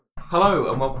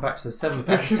Hello and welcome back to the 7th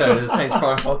episode of the Saints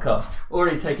Prime podcast.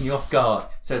 Already taking you off guard.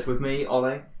 So it's with me,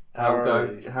 Ollie,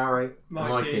 Harry,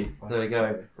 Mikey. There we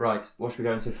go. Right, what should we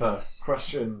go into first?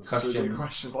 Questions. So we do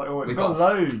questions like always. We've got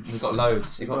loads.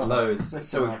 We've got loads.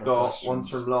 So we've got ones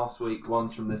from last week,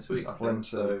 ones from this week, I think.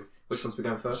 So which ones are we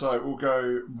going first? So we'll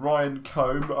go Ryan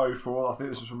Combe 04. I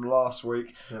think this was from last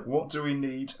week. Yep. What do we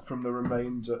need from the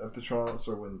remainder of the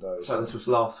transfer window? So this was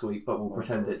last week, but we'll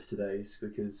pretend it's today's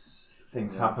because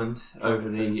things happened over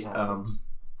the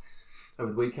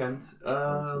weekend.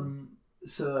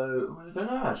 So I don't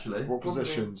know actually. What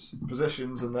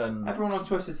positions, and then everyone on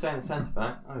Twitter is saying a centre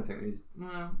back. I don't think we.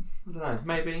 I don't know.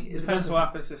 Maybe it depends what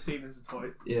happens to Stevens and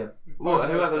Toy. Yeah. Well,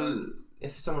 whoever.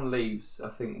 If someone leaves, I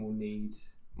think we'll need.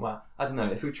 Well, I don't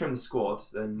know. If we trim the squad,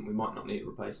 then we might not need a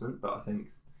replacement. But I think,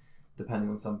 depending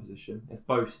on some position, if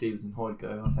both Stevens and Hoyd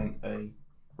go, I think a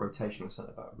rotational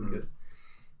centre back would be good.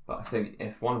 But I think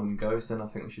if one of them goes, then I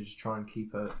think we should just try and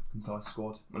keep a concise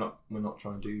squad. We're not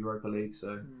trying to do Europa League,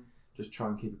 so just try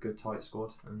and keep a good tight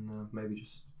squad and maybe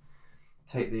just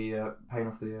take the pain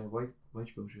off the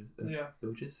wage bilges.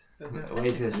 Wages.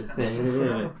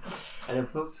 Any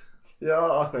thoughts? Yeah,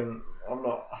 I think I'm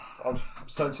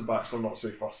centre backs. I'm not too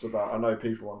fussed about. I know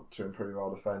people want to improve our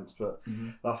defence, but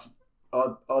that's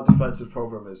our defensive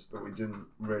problem is that we didn't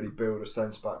really build a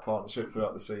centre back partnership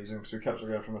throughout the season because we kept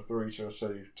going from a 3 to a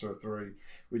 2 to a 3.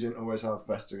 We didn't always have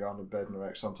Vestergaard and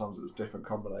Bednarek. Sometimes it was different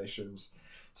combinations.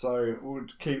 So I want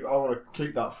to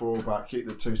keep that full-back, keep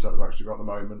the 2 centre-backs we've got at the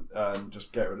moment, and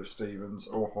just get rid of Stevens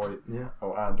or Hoyt,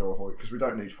 or Hoyt, because we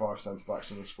don't need 5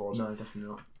 centre-backs in the squad. No, definitely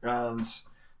not. And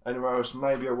anywhere else,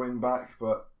 maybe a wing-back,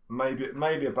 but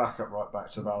maybe a backup right back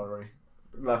to Valerie.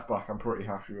 Left-back, I'm pretty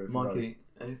happy with. Mikey,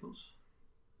 any thoughts?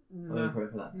 No.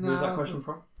 Who was that question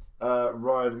from?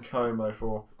 Ryan Combe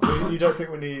 04. So you don't think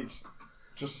we need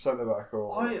just a centre-back?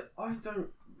 Or I don't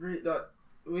really...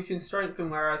 We can strengthen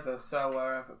wherever, sell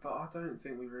wherever, but I don't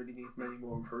think we really need many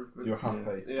more improvements. You're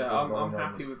happy? Yeah, I'm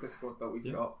happy with the squad that we've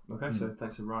got. Okay, so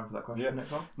thanks to Ryan for that question.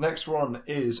 Yeah. Next one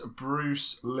is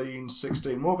Bruce Lean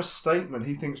 16. More of a statement.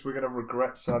 He thinks we're going to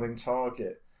regret selling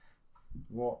Target.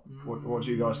 What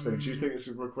do you guys think? Do you think it's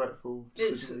a regretful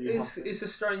decision? It's a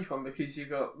strange one because you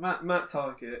got Matt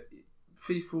Target.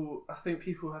 I think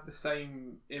people have the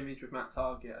same image with Matt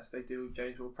Target as they do with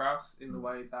James Ward-Prowse in the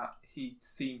way that he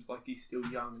seems like he's still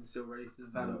young and still ready to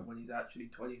develop when he's actually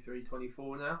 23,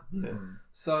 24 now. Yeah.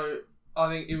 So I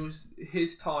think it was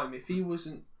his time. If he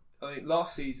wasn't, I think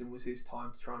last season was his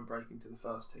time to try and break into the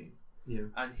first team. Yeah.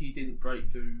 And he didn't break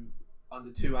through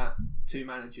under two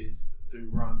managers through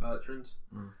Ryan Bertrand.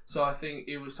 So I think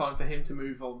it was time for him to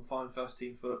move on, find first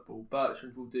team football.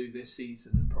 Bertrand will do this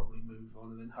season and probably move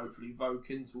on, and then hopefully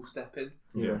Vokins will step in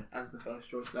as the first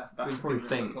choice left back. We probably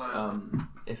think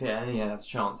if it any had a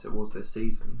chance, it was this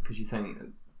season because you think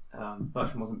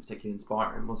Bertrand wasn't particularly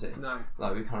inspiring, was it? No.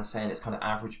 Like we were kind of saying, it's kind of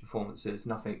average performances,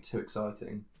 nothing too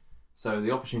exciting. So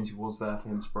the opportunity was there for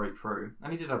him to break through,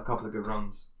 and he did have a couple of good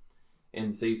runs in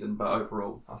the season, but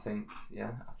overall, I think,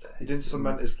 he did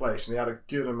cement his place, and he had a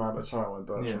good amount of time when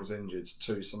Bertrand was injured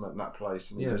to cement that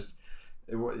place, and he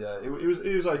it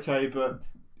was okay. But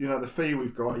the fee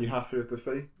we've got, are you happy with the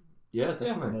fee? Yeah,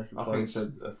 definitely. I think it's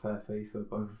a fair fee for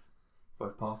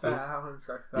both parties.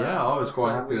 Fair. Yeah, I was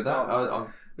quite happy with that.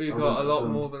 We've got a lot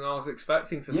more than I was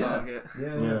expecting for Target.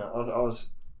 Yeah.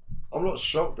 I'm not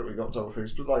shocked that we got double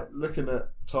figures, but looking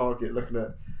at Target, looking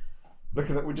at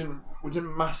we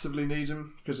didn't massively need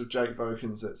him because of Jake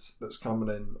Vokins that's coming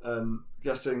in, and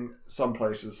getting some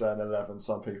places saying 11,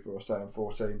 some people are saying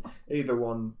 14. Either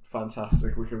one,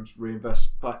 fantastic. We can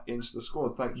reinvest back into the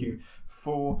squad. Thank you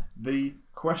for the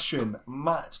question,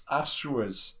 Matt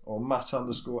Ashwood or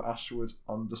Matt_Ashwood_.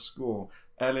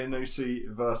 Elyounoussi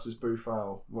versus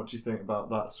Boufal. What do you think about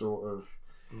that sort of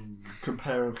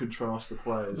compare and contrast the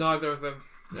players? Neither of them.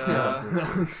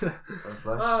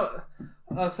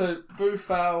 So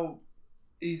Boufal,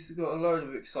 he's got a load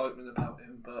of excitement about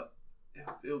him, but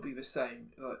it'll be the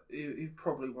same. He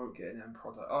probably won't get an end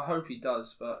product. I hope he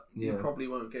does, but he probably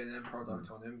won't get an end product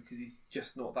on him because he's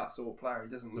just not that sort of player. He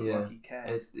doesn't look like he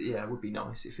cares. It would be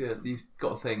nice if you've got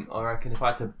to think. I reckon if I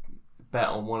had to bet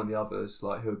on one of the others, who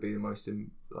would be the most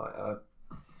make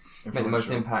the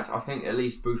most impact, I think at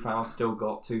least Boufal's still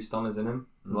got 2 stunners in him.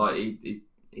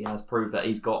 He has proved that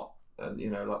he's got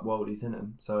worldies in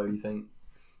him. So you think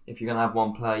if you're going to have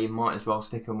one player, you might as well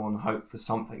stick him on hope for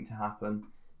something to happen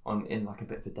in a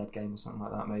bit of a dead game or something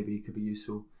like that. Maybe it could be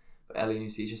useful.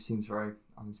 Elyounoussi just seems very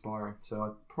uninspiring. So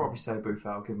I'd probably say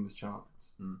Buffal, give him his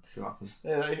chance. See what happens.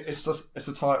 Yeah, it's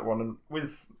a tight one, and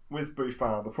with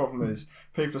Buffal, the problem is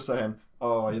people are saying,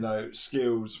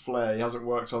 skills, flair. He hasn't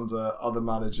worked under other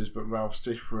managers, but Ralph's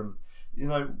different.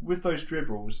 With those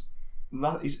dribbles,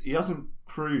 he hasn't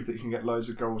proved that he can get loads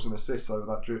of goals and assists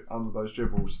under those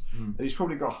dribbles, and he's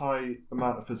probably got a high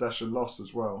amount of possession lost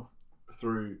as well.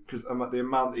 Because the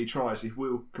amount that he tries, he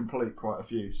will complete quite a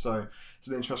few. So it's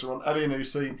an interesting one.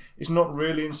 Elyounoussi, he's not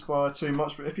really inspired too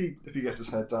much, but if he gets his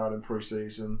head down in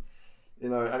pre-season,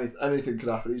 anything could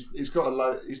happen. He's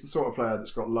the sort of player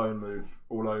that's got loan move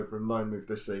all over him. Loan move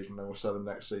this season, then we'll sell him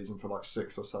next season for like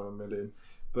 6 or 7 million.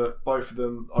 But both of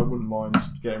them, I wouldn't mind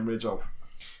getting rid of.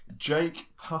 Jake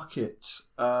Puckett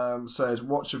says,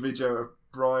 watch a video of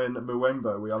Brian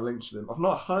Mwembo. We are linked to him. I've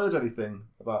not heard anything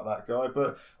about that guy,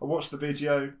 but I watched the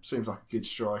video. Seems like a good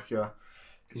striker.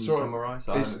 Can you summarise?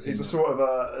 He's a sort of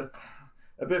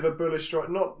a bit of a bullish striker.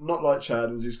 Not like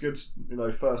Chadens. He's good.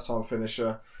 First time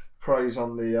finisher. Preys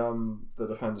on the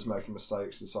defenders making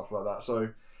mistakes and stuff like that. So,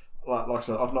 like I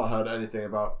said, I've not heard anything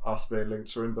about us being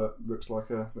linked to him, but looks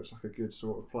like a good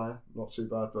sort of player. Not too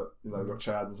bad, but we've got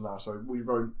Chadens now, so we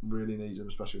really need him,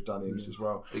 especially with Danny Ings as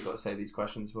well. We got to say these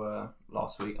questions were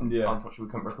last week. Unfortunately, we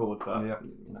couldn't record, but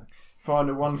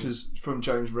Final one, because from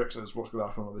James Rickson, what's going to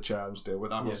happen with the Chadens deal?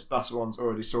 But that's the one's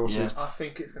already sorted. I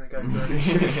think it's going to go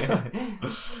through.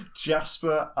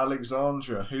 Jasper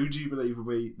Alexandra, who do you believe will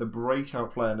be the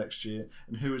breakout player next year,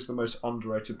 and who is the most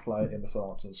underrated player in the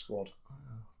Southampton squad?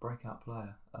 Breakout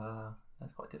player.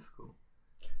 That's quite difficult.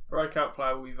 Breakout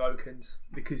player will be Vokins,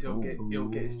 because he'll get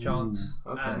his chance,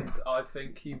 and I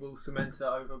think he will cement it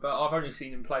over. But I've only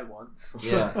seen him play once,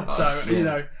 it's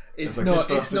not. It was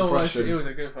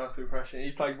a good first impression.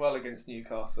 He played well against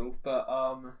Newcastle, but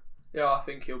I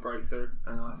think he'll break through,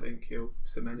 and I think he'll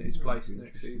cement his place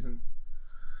next season.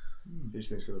 Who do you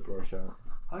think's going to break out?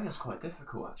 I think that's quite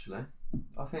difficult, actually.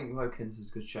 I think Vokins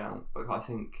is a good shout, but I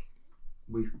think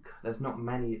there's not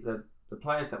many. The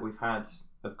players that we've had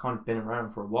have kind of been around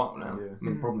for a while now. Yeah. I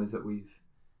mean, the problem is that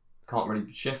can't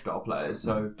really shift our players.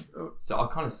 So I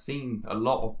kind of seen a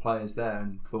lot of players there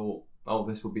and thought,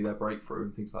 this will be their breakthrough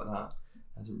and things like that.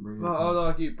 Hasn't really. Well, I'd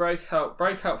argue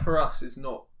breakout for us is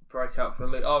not breakout for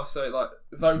the league. I would say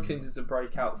Vokins is a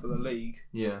breakout for the league.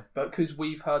 Yeah. But because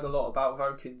we've heard a lot about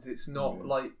Vokins, it's not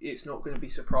it's not going to be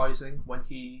surprising when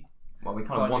he. Well, we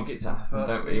kind of want it to happen,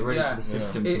 don't we? Ready for the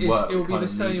system to work. It'll be the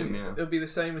same. It'll be the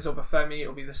same as Obafemi.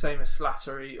 It'll be the same as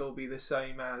Slattery. It'll be the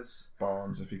same as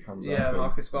Barnes if he comes out. Yeah,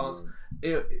 Marcus Barnes.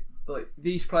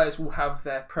 These players will have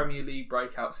their Premier League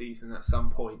breakout season at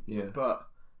some point. Yeah. But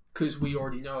because we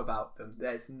already know about them,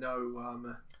 there's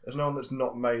no. There's no one that's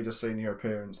not made a senior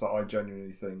appearance that I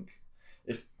genuinely think.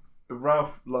 If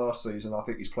Ralph last season, I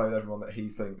think he's played everyone that he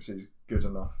thinks is good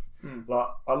enough. Like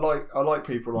I like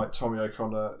people like Tommy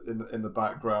O'Connor in the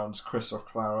background, Christoph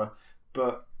Clara,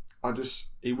 but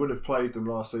he would have played them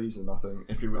last season. I think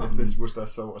if this was their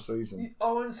sort of season.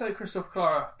 I wouldn't say Christoph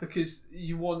Clara, because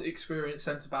you want experienced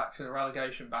centre backs in a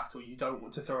relegation battle. You don't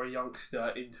want to throw a youngster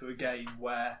into a game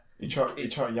where you try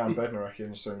Jan Bednarek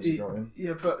in as soon as he got in.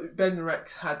 Yeah, but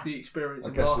Bednarek's had the experience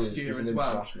of last year as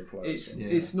well.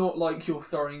 It's not like you're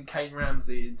throwing Kane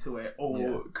Ramsey into it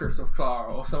or Christoph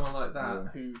Clara or someone like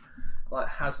that who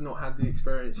has not had the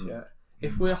experience yet.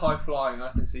 If we're high flying,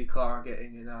 I can see Clara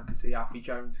getting in. I can see Alfie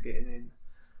Jones getting in.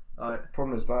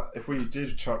 Problem is that if we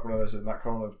did chuck one of those in, that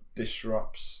kind of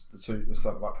disrupts the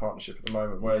centre-back partnership at the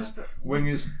moment. Whereas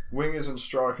wingers and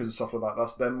strikers and stuff like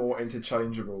that, they're more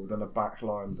interchangeable than a back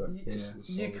line.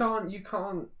 You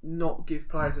can't not give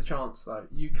players a chance though.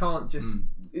 You can't just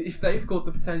if they've got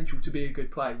the potential to be a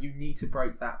good player, you need to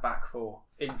break that back four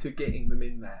into getting them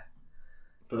in there.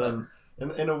 But then,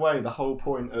 in a way, the whole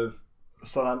point of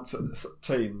Southampton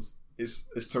teams is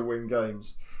to win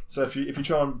games. So if you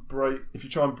try and break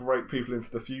people in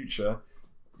for the future,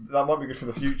 that might be good for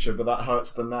the future, but that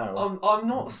hurts them now. I'm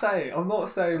not saying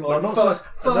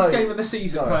first game of the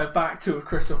season player back to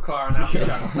Christoph Clara and Alfie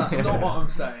Jones. That's not what I'm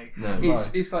saying.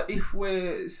 It's like if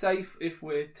we're safe, if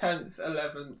we're 10th,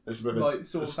 11th, it's a bit like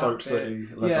sort of Stoke City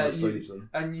level season,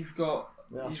 and you've got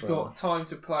time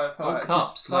to play a player.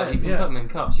 Cups, you can put them in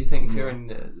cups. You think if you're in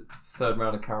the third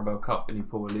round of Carabao Cup and you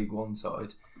pull a League One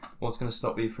side, what's going to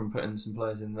stop you from putting some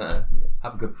players in there,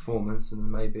 have a good performance, and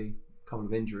then maybe a couple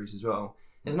of injuries as well?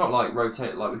 It's not like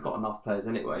rotate, we've got enough players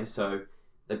anyway, so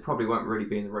they probably won't really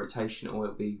be in the rotation, or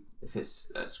it'll be, if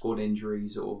it's squad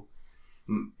injuries or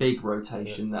big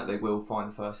rotation, that they will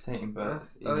find the first team. But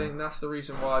I think that's the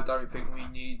reason why I don't think we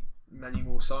need many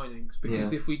more signings,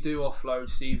 because if we do offload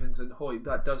Stevens and Hoyt,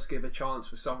 that does give a chance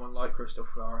for someone like Christoph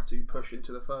Clara to push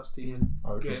into the first team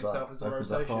and get himself as a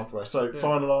rotation. Pathway. So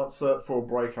final answer for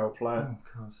breakout player. Oh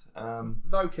god.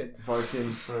 Vokins.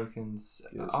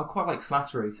 I quite like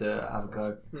Slattery to have a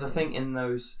go, because I think in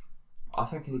those, I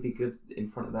think he'd be good in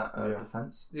front of that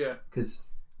defence. Yeah. Because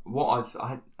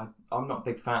I'm not a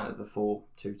big fan of the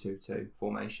 4-2-2-2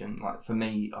 formation. Like, for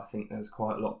me, I think there's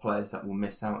quite a lot of players that will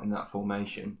miss out in that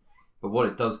formation. But what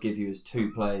it does give you is two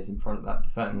players in front of that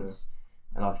defence.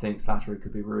 And I think Slattery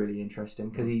could be really interesting,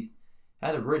 because he's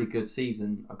had a really good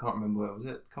season. I can't remember where was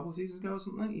it, a couple of seasons ago or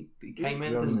something? He came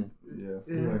in, didn't he? Yeah,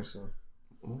 I think so.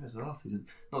 What was the last season?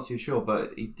 Not too sure,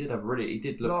 but he did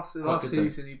look last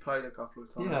season. He played a couple of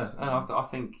times. Yeah, and I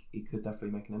think he could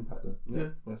definitely make an impact there. Yeah,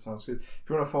 that sounds good. If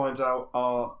you want to find out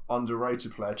our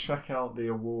underrated player, check out the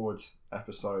awards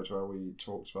episode where we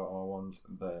talked about our ones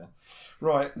there.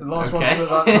 Right, the last one for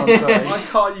that one day. I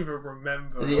can't even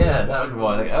remember. Yeah, that was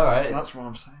why. Alright. That's what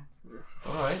I'm saying.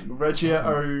 Alright.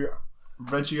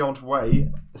 Reggie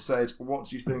Way said, "What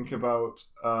do you think about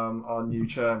our new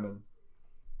chairman?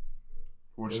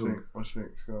 What do you think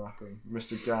is going to happen,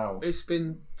 Mr. Gow?" It's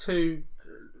been too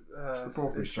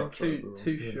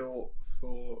too short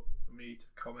for me to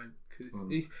comment, because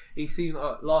he seemed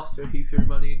like last year he threw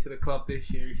money into the club.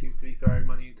 This year he seems to be throwing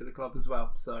money into the club as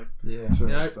well. So that's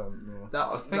I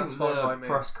think the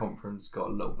press conference got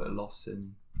a little bit lost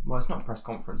in. Well, it's not a press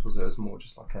conference, was it? It was more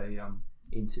just like a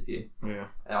interview. Yeah,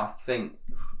 and I think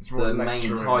the main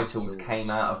titles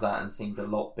came out of that and seemed a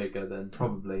lot bigger than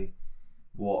probably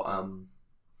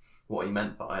what he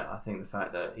meant by it. I think the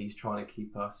fact that he's trying to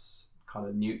keep us kind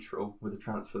of neutral with the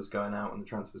transfers going out and the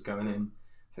transfers going in,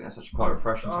 I think that's actually quite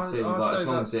refreshing to see. Like, as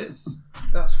long as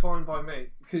that's fine by me,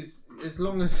 because as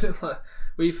long as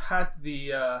we've had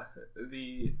the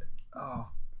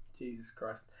Jesus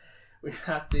Christ, we've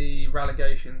had the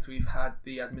relegations, we've had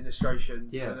the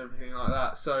administrations and everything like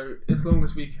that. So as long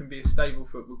as we can be a stable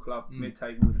football club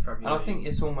mid-table with the Premier League, I think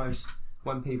it's almost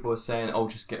when people are saying, "Oh,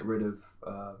 just get rid of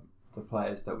the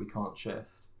players that we can't shift.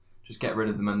 Just get rid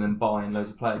of them and then buy in loads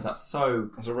of players." That's so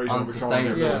unsustainable. We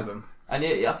can't get rid of them. And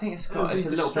I think it's a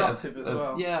little bit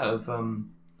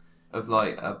of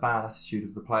like a bad attitude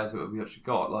of the players that we actually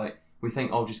got. Like, we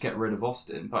think, "Oh, just get rid of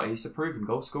Austin," but he's a proven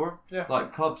goal scorer. Yeah.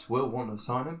 Like, clubs will want to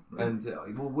sign him, and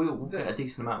we'll get a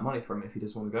decent amount of money from him if he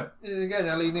does want to go. And again,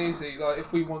 Ali Newsy, like,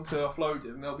 if we want to offload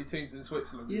him, there'll be teams in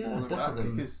Switzerland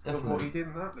definitely, because of what he did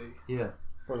in that league. Yeah.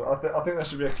 I think there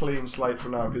should be a clean slate for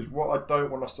now, because what I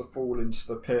don't want us to fall into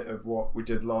the pit of what we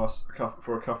did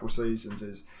for a couple seasons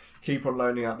is keep on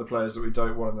loaning out the players that we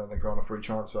don't want and then they go on a free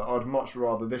transfer. I'd much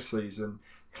rather this season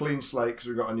clean slate, because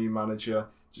we've got a new manager.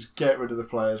 Just get rid of the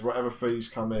players, whatever fees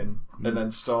come in, and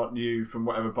then start new from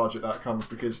whatever budget that comes.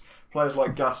 Because players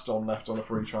like Gaston left on a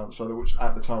free transfer, which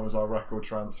at the time was our record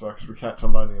transfer, because we kept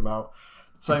on loaning him out.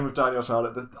 Same with Daniel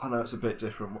Howlett. I know it's a bit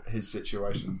different, his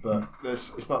situation, but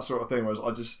it's that sort of thing where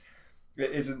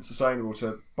it isn't sustainable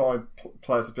to buy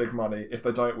players with big money. If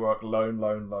they don't work, loan,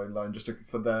 just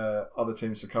for their other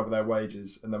teams to cover their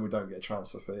wages, and then we don't get a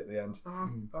transfer fee at the end.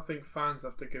 I think fans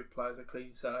have to give players a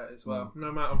clean slate as well.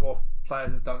 No matter what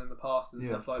players have done in the past and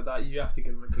stuff like that, you have to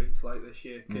give them a clean slate this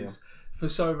year, because for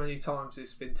so many times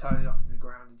it's been turning up into the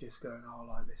ground and just going, "Oh,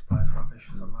 like, this player's rubbish"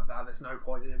 or something like that. There's no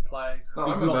point in him playing.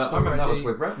 I remember that was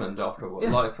with Redmond after a while.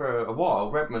 Like, for a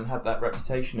while, Redmond had that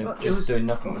reputation of just doing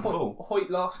nothing with the ball. Hoyt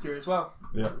last year as well.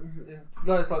 Yeah.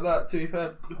 Guys like that, to be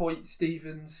fair, Hoyt,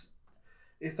 Stevens,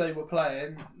 if they were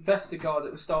playing, Vestergaard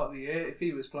at the start of the year, if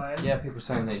he was playing. Yeah, people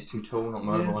saying that he's too tall, not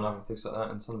mobile, and other things like that,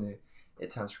 and suddenly it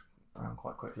turns around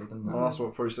quite quickly, doesn't it? Well, that's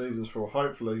what pre-season's for.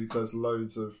 Hopefully there's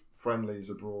loads of friendlies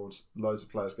abroad, loads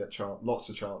of players get lots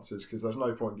of chances, because there's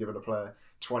no point giving a player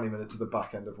 20 minutes to the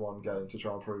back end of one game to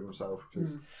try and prove himself,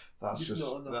 because that's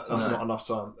not enough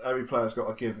time. Every player's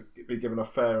got to be given a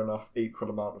fair enough, equal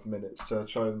amount of minutes to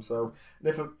show themselves. And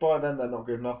if by then they're not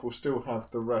good enough, we'll still have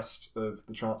the rest of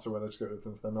the transfer window to go with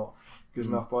them if they're not good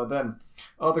enough by then.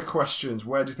 Other questions: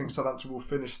 where do you think Southampton will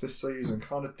finish this season?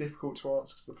 Kind of difficult to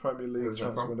answer because the Premier League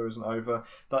transfer window isn't over.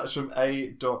 That's from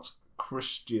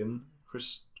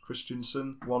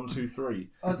Christiansen 123.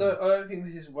 I don't think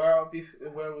this is where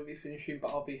we'll be finishing,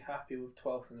 but I'll be happy with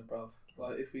 12th and above.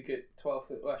 Like, if we get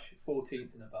 12th,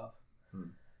 14th and above,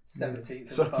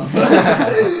 17th and above.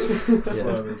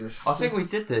 I think we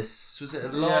did this. Was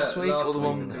it last week or the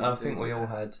one I think we all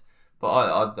had? But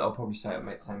I'll probably say I'll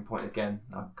make the same point again.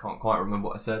 I can't quite remember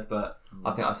what I said, but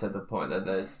I think I said the point that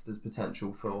there's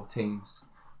potential for teams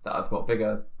that have got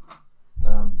bigger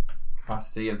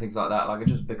capacity and things like that, like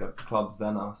just bigger clubs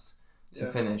than us, to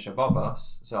finish above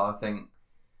us. So I think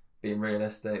being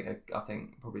realistic, I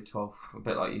think probably 12th, a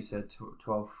bit like you said,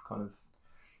 12th, kind of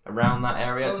around that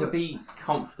area. To be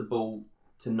comfortable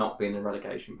to not be in a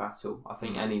relegation battle, I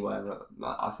think anywhere,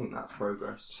 I think that's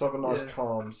progress. Just have a nice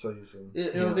calm season.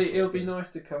 It'll be nice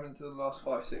to come into the last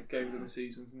 5-6 games of the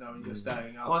season knowing you're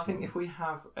staying up. Well, I think if we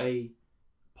have a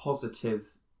positive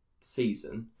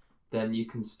season, then you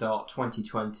can start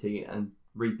 2020 and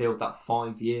rebuild that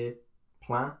 5-year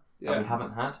plan that we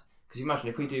haven't had. Because imagine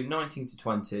if we do 19 to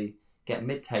 20, get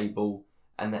mid-table,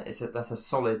 and that's a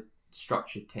solid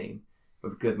structured team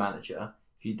with a good manager.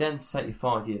 If you then set your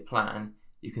 5-year plan,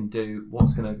 you can do what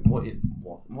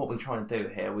we're trying to do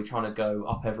here. We're trying to go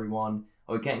up everyone.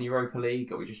 Are we getting Europa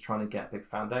League? Are we just trying to get a big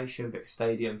foundation, big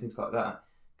stadium, things like that?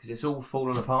 Because it's all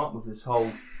fallen apart with this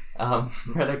whole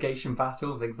relegation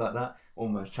battle, things like that.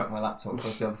 Almost chucked my laptop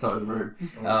across the other side of the room.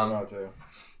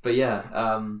 But yeah,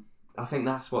 I think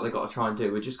that's what they've got to try and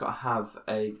do. We've just got to have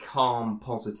a calm,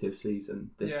 positive season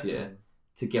this year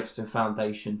to give us a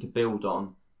foundation to build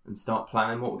on and start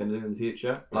planning what we're going to do in the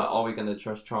future. Like, are we going to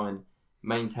just try and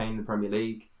maintain the Premier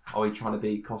League? Are we trying to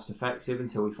be cost effective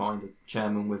until we find a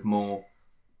chairman with more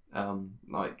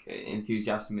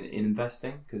enthusiasm in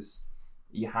investing? Because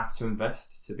you have to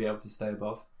invest to be able to stay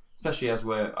above, especially as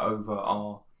we're over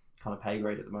our kind of pay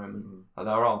grade at the moment. Like,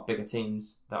 there are bigger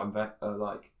teams that are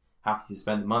like happy to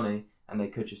spend the money, and they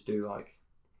could just do like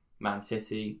Man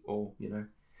City or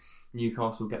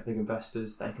Newcastle, get big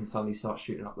investors. They can suddenly start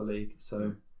shooting up the league.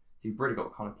 So you've really got to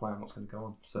kind of plan what's going to go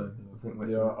on. So I think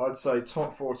I'd say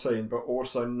top 14, but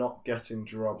also not getting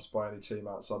drubbed by any team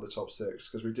outside the top 6,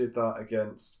 because we did that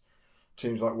against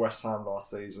teams like West Ham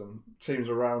last season. Teams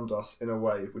around us, in a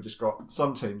way, we just got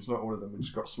some teams, not all of them, we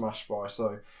just got smashed by.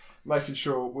 So making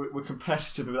sure we're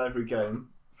competitive in every game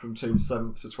from team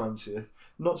 7th to 20th.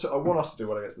 I want us to do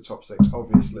well against the top 6,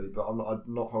 obviously, but I'm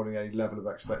not holding any level of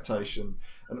expectation,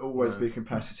 and always be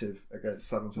competitive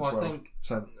against 7th to 12th. I think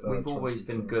 10th, we've always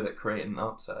been good at creating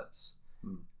upsets,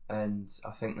 and I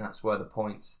think that's where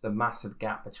the massive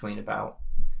gap between about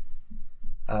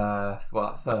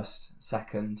first,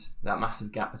 second, that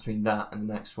massive gap between that and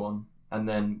the next one, and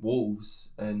then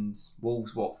Wolves,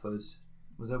 Watford,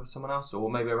 was there someone else,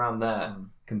 or maybe around there,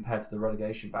 compared to the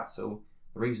relegation battle.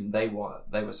 The reason they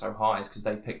were so high is because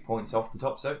they picked points off the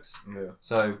top 6. Yeah.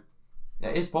 So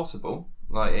it is possible.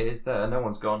 Like, it is there. No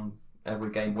one's gone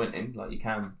every game winning. Like, you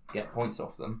can get points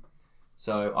off them.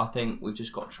 So I think we've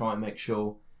just got to try and make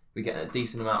sure we get a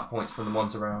decent amount of points from the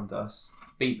ones around us,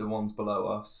 beat the ones below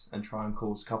us, and try and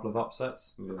cause a couple of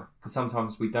upsets. Yeah. Because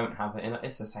sometimes we don't have it in it.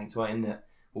 It's the Saints way, isn't it?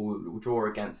 We'll draw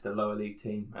against a lower league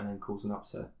team and then cause an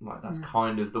upset. Like, that's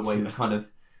kind of the way we've kind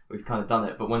of done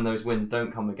it. But when those wins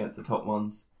don't come against the top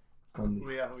ones,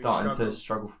 it's starting to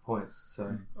struggle for points.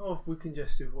 So, if we can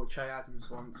just do what Che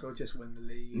Adams wants, or just win the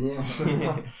league.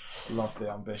 Yeah. Love the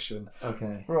ambition.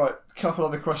 Okay. Right, a couple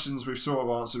other questions we've sort of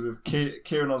answered with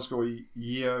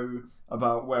Kieran_Yeo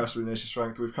about where else we need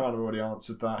strength. We've kind of already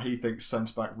answered that. He thinks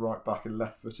centre back, right back, and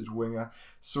left-footed winger.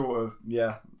 Sort of,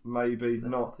 maybe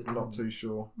not too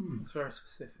sure. It's very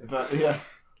specific. But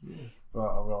but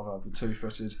I'd rather have the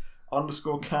 2-footed.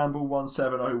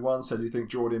 _Campbell1701 said, "Do you think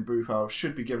Jordan Boufal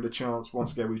should be given a chance?"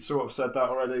 Once again, we sort of said that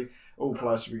already. All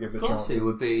players should be given a chance. He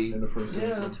would be in the pre-season.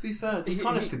 Yeah, to be fair, you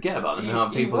kind of forget about him. How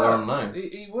people are on loan.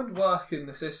 He would work in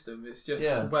the system. It's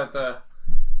just whether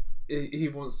he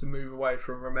wants to move away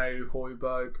from Romeo,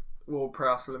 Højbjerg,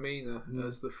 Ward-Prowse, Lemina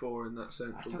as the 4 in that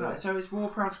central. So is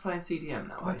Ward-Prowse playing CDM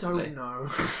now? Basically? I don't know.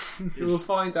 We'll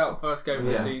find out first game of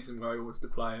the season where he wants to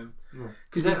play him.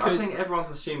 Because I think everyone's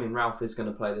assuming Ralph is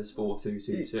going to play this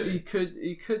 4-2-2-2.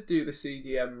 He could do the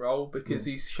CDM role because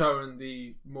he's shown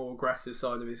the more aggressive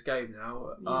side of his game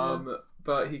now.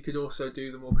 But he could also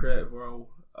do the more creative role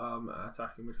at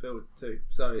attacking midfield too.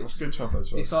 So it's good to have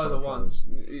those. It's either one.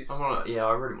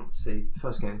 I really want to see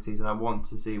first game of the season. I want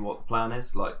to see what the plan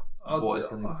is like. I'd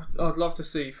love to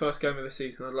see first game of the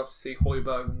season. I'd love to see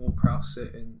Højbjerg and Ward-Prowse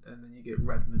sit in, and then you get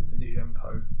Redmond and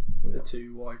Djempo, the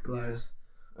 2 wide players.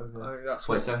 Okay. I think that's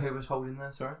so who was holding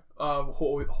there? Sorry,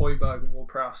 Højbjerg and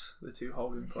Ward-Prowse, the 2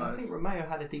 holding players. I think Romeo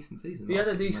had a decent season. He had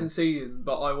a decent season,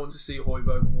 but I want to see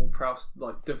Højbjerg and Ward-Prowse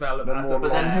develop. But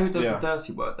then who does the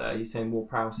dirty work there? Are you saying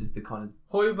Ward-Prowse is the kind of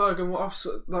Højbjerg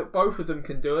and both of them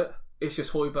can do it. It's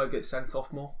just Højbjerg gets sent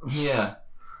off more. Yeah.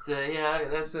 So,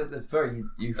 that's a very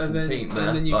youthful team there.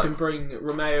 And then you can bring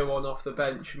Romeo on off the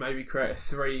bench, maybe create a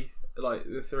 3, like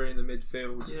the 3 in the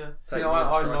midfield. Yeah. See, I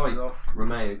like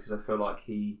Romeo because I feel like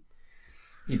he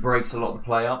breaks a lot of the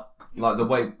play up. like the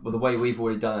way we've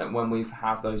already done it, when we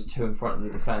have those two in front of the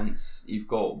defence, you've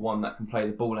got one that can play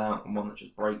the ball out and one that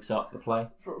just breaks up the play.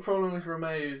 Problem with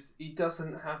Romeo is he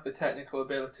doesn't have the technical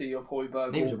ability of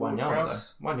Højbjerg. Neither did Wanyama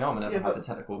though. Wanyama never had the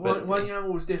technical ability.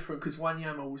 Wanyama was different because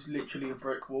Wanyama was literally a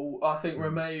brick wall. I think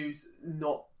Romeo's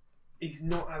not. He's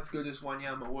not as good as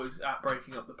Wanyama was at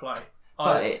breaking up the play.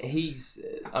 But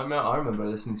I remember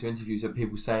listening to interviews of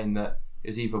people saying that it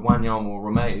was either Wanyama or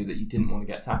Romeo that you didn't want to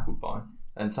get tackled by.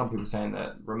 And some people saying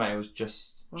that Romeo was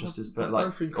just as, but like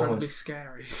both incredibly almost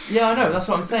scary. Yeah, I know. That's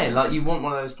what I'm saying. Like you want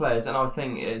one of those players, and I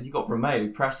think you got Romeo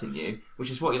pressing you, which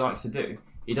is what he likes to do.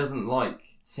 He doesn't like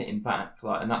sitting back,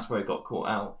 and that's where he got caught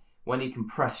out. When he can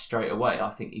press straight away, I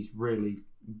think he's really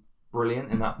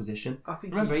brilliant in that position. I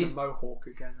think he's a mohawk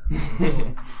again.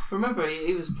 Remember,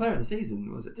 he was player of the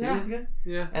season. Was it 2 years ago?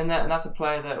 Yeah. And that's a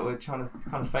player that we're trying to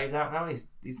kind of phase out now.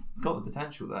 He's got the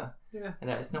potential there. Yeah. And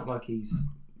it's not like he's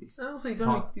also,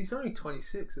 he's only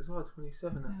 26 as well,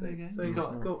 27 I think. So he's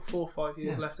got 4 or 5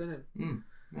 years left in him.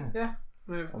 Yeah.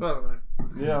 I don't know.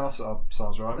 Yeah, that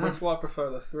sounds right. That's why I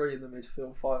prefer the 3 in the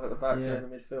midfield, 5 at the back, 3 in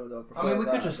the midfield. I mean, we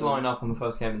could just line up on the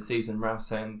first game of the season. Ralph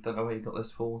saying, "Don't know where you got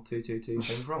this 4-2-2-2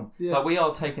 thing from." Like we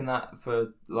are taking that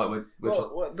for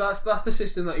that's the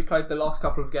system that he played the last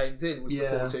couple of games in was the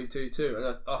 4-2-2-2,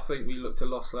 and I think we looked a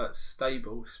lot less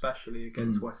stable, especially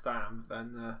against West Ham.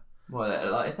 Then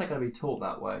if they're going to be taught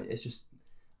that way, it's just.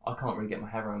 I can't really get my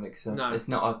head around it because it's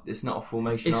not a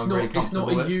formation I'm really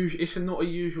comfortable with. It's not a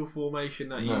usual formation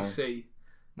that you see.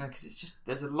 No, because it's just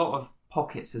there's a lot of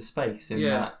pockets of space in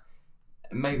that.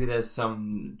 Maybe there's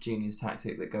some genius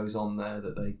tactic that goes on there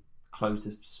that they close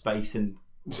this space and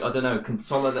I don't know,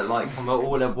 consolidate come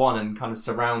all at one and kind of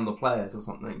surround the players or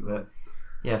something. But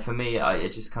yeah, for me,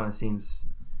 it just kind of seems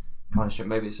kind of strange.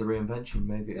 Maybe it's a reinvention.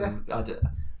 Maybe I don't.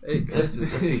 Let's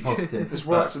be positive. It's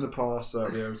worked in the past, so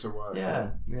it'll be able to work. Yeah.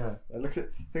 Look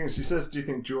at things. He says, "Do you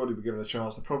think Geordie will be given a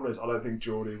chance?" The problem is, I don't think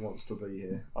Geordie wants to be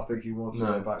here. I think he wants to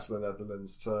go back to the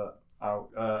Netherlands to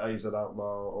AZ Alkmaar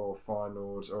or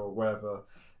Feyenoord or wherever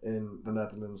in the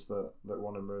Netherlands that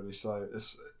want him really. So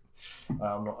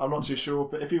I'm not too sure,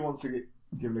 but if he wants to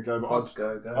give him a go, but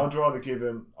I'd rather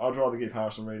give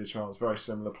Harrison Reed a chance. Very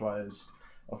similar players.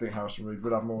 I think Harrison Reed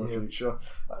would have more in the future.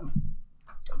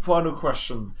 Final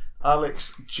question,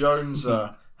 Alex Jones.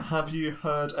 Have you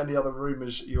heard any other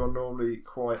rumours? You are normally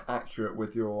quite accurate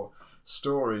with your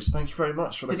stories. Thank you very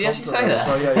much for the compliment. Did he actually say that?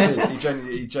 Oh, yeah, he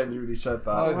did. He genuinely said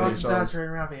that.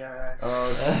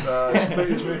 It's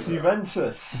completely moved to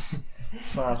Juventus.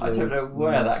 Sadly. I don't know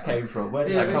where that came from. Where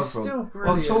did that come from?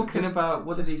 Well, talking about,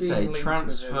 what did he say?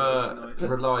 Transfer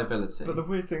reliability. But the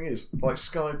weird thing is,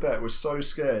 Sky Bet was so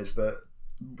scared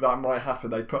that might happen.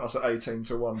 They put us at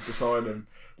 18-1 to sign him.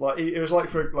 It was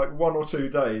for 1 or 2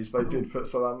 days. They did put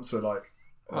Southampton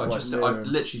I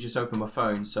literally just opened my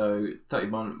phone. So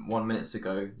 31 minutes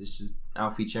ago,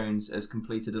 Alfie Jones has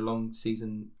completed a long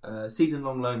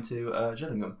season-long loan to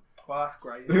Gillingham. Well, that's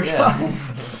great. Yeah.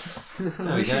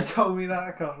 You told me that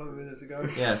a couple of minutes ago.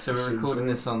 Yeah, so we're recording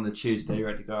this on the Tuesday,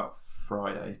 ready to go out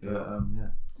Friday. But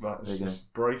that's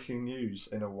just breaking news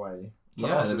in a way.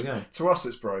 There we go. To us,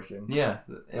 it's breaking. Yeah,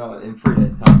 in 3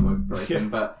 days' time we're breaking.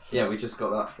 But yeah, we just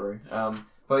got that through.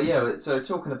 But yeah, so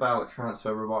talking about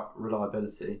transfer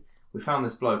reliability, we found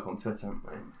this bloke on Twitter, haven't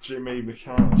we? Jimmy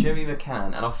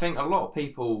McCann. And I think a lot of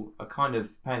people are kind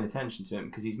of paying attention to him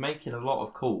because he's making a lot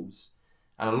of calls,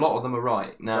 and a lot of them are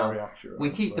right. Now, very accurate, we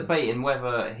keep debating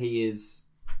whether he is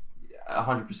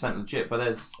 100% legit, but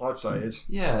I'd say he is.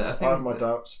 Yeah, I think I have my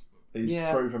doubts. He's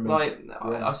proven me.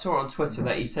 I saw on Twitter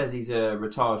that he says he's a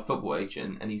retired football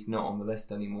agent and he's not on the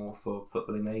list anymore for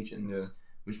footballing agents,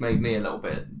 which made me a little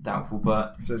bit doubtful.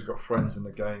 But he says he's got friends in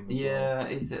the game.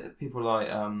 Is it people like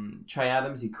Che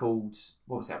Adams? He called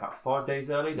about 5 days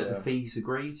early that the fees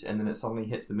agreed, and then it suddenly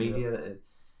hits the media that the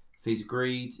fees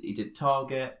agreed. He did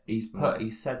Target. He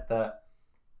said that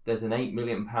there's an £8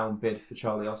 million bid for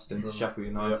Charlie Austin to Sheffield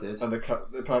United. Yeah. And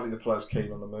apparently the player's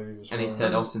keen on the move as well. And he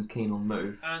said Austin's keen on the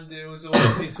move. And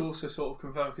it's also sort of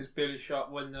confirmed because Billy Sharp,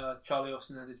 when Charlie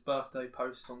Austin had his birthday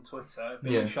post on Twitter,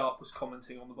 Billy Sharp was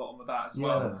commenting on the bottom of that as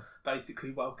well, basically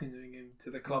welcoming him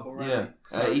to the club already. Yeah.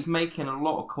 So he's making a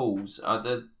lot of calls.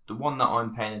 The one that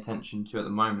I'm paying attention to at the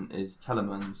moment is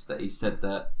Telemans, that he said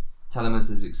that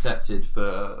Telemans is accepted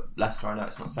for Leicester. I know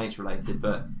it's not Saints related,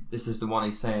 but this is the one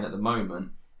he's saying at the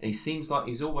moment. And he seems like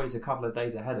he's always a couple of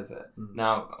days ahead of it.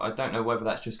 Now, I don't know whether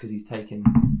that's just because he's taking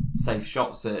safe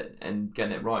shots at it and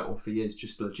getting it right, or if he is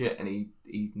just legit and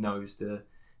he knows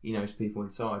people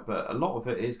inside. But a lot of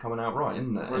it is coming out right,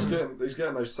 isn't it? Well, he's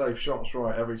getting those safe shots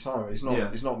right every time. He's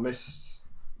not missed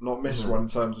not miss one in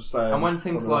terms of saying. And when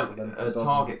things like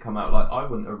Target come out, like I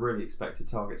wouldn't have really expected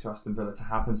Target to Aston Villa to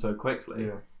happen so quickly.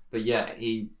 Yeah. But yeah,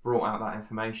 he brought out that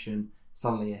information.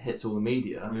 Suddenly, it hits all the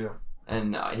media. Yeah.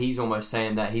 And he's almost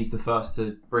saying that he's the first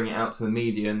to bring it out to the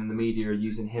media, and then the media are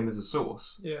using him as a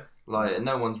source. Yeah. Like,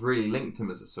 no one's really linked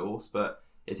him as a source, but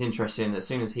it's interesting. As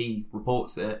soon as he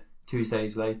reports it, 2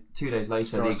 days later,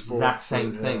 the exact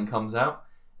same thing comes out.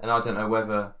 And I don't know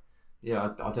whether,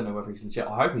 I don't know whether he's legit.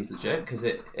 I hope he's legit, because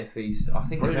if he's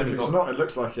not, it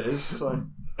looks like it is. So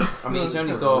I mean, he's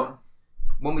only got.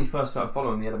 When we first started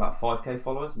following him, he had about 5k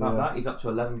followers. About that, he's up to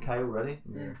 11k already.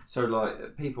 Yeah. So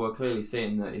like, people are clearly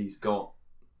seeing that he's got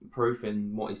proof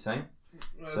in what he's saying.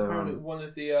 So apparently, one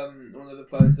of the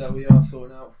players that we are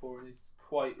sorting out for, and is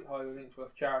quite highly linked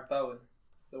with Jared Bowen,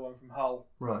 the one from Hull,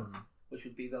 right, which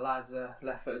would be the lad's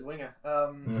left-footed winger.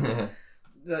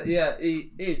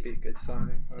 He'd be a good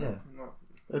signing.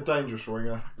 A dangerous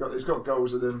winger. He's got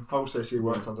goals in him. Hull City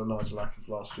worked under Nigel Atkins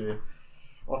last year.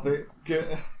 I think.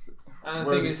 And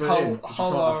the thing is,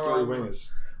 Hull are 3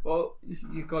 wingers. Well,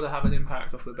 you've got to have an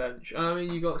impact off the bench. I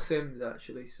mean, you got Sims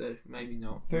actually, so maybe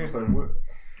not. The thing is, though,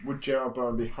 would Gerard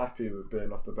Bowen be happy with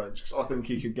being off the bench? Because I think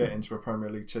he could get into a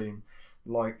Premier League team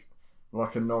like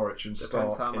a Norwich and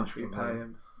Depends start how much we instantly. pay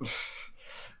him.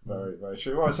 Very, very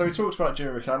true. Right, so we talked about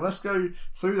Jimmy McCann. Let's go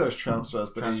through those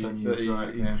transfers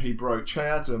that he broke. Che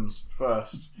Adams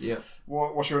first. Yeah.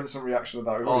 What's your instant reaction to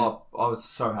that? I was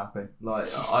so happy. Like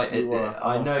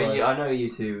I know you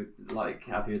two like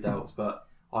have your doubts, but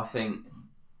I think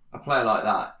a player like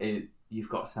that, you've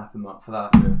got to snap him up for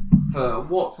that. Yeah. For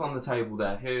what's on the table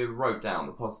there, if you wrote down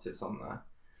the positives on there,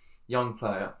 young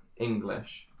player,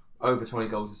 English, over 20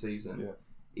 goals a season. Yeah.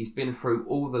 He's been through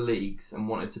all the leagues and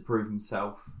wanted to prove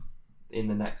himself in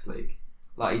the next league.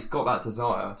 Like, he's got that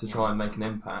desire to try and make an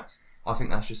impact. I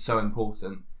think that's just so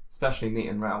important, especially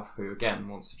meeting Ralph, who again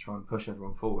wants to try and push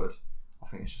everyone forward. I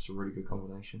think it's just a really good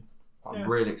combination. I'm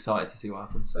really excited to see what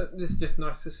happens. It's just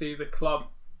nice to see the club.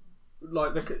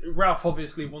 Like, Ralph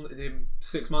obviously wanted him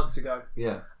 6 months ago.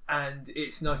 Yeah. And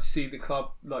it's nice to see the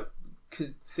club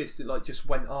just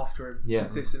went after him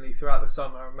consistently throughout the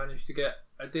summer and managed to get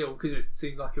a deal, because it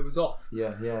seemed like it was off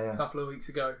a couple of weeks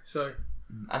ago. So,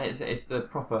 and it's the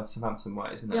proper Southampton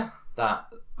way, isn't it? Yeah.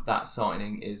 That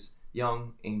signing is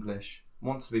young, English,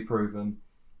 wants to be proven.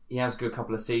 He has a good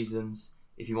couple of seasons.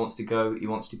 If he wants to go, he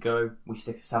wants to go. We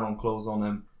stick a sell-on clause on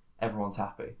him. Everyone's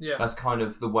happy. Yeah. That's kind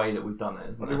of the way that we've done it,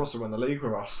 isn't it? He wants to win the league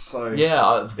with us, so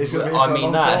yeah. It's gonna be for a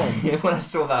long time. When I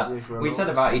saw that, we said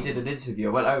about he did an interview.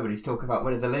 I went over and he's talking about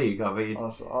winning the league. I mean, I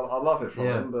love it from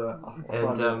him, but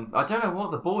I don't know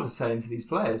what the board is saying to these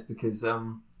players, because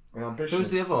who was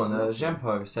the other one?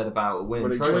 Zempo said about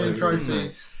winning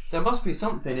trophies. There must be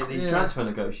something in these transfer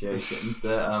negotiations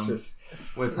that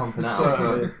we're pumping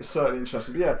out. Certainly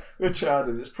interesting. But yeah, with Che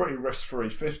Adams, it's pretty risk-free.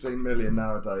 15 million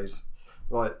nowadays.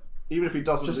 Like, even if he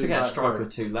doesn't just to get a striker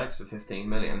with 2 legs for 15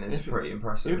 million is pretty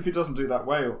impressive. Even if he doesn't do that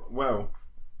well,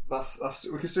 that's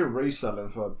we can still resell him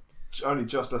for only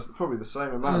probably the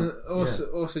same amount.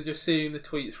 Also, just seeing the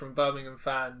tweets from Birmingham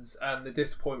fans and the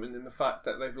disappointment in the fact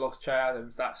that they've lost Che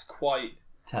Adams, that's quite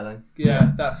telling.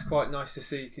 Yeah, that's quite nice to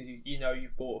see, because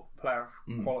you've bought a player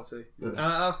of quality. And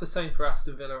that's the same for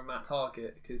Aston Villa and Matt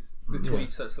Targett, because the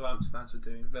tweets that Southampton fans were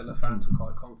doing, Villa fans were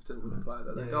quite confident with the player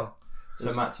that they got. So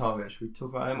Matt Targett, should we talk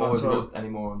about him, or have we got any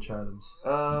more on Che Adams?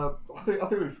 I think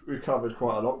we've covered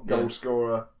quite a lot. Goal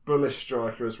scorer, bullish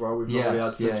striker as well. We've not really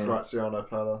had since Graziano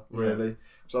Pella, really.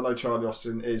 So I know Charlie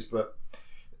Austin is, but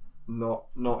not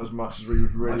as much as we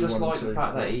really wanted to. I just like the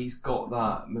fact that he's got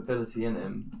that mobility in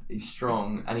him. He's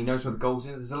strong and he knows where the goals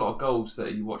are. There's a lot of goals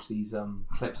that you watch these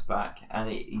clips back, and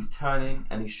he's turning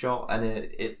and he's shot, and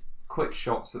it's quick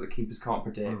shots that the keepers can't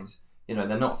predict. You know,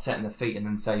 they're not setting their feet and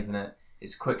then saving it.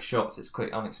 It's quick shots. It's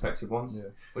quick, unexpected ones,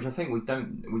 which I think we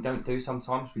don't do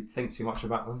sometimes. We think too much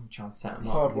about them, try and set them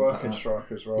up. Hard working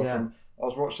striker as well. I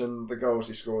was watching the goals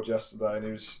he scored yesterday, and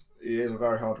he is a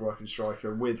very hard working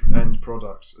striker with end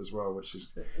products as well, which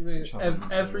is.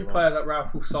 Every player that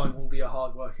Ralph will sign will be a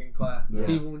hard working player. Yeah.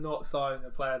 He will not sign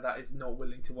a player that is not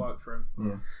willing to work for him.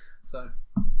 Yeah. So.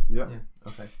 Yeah.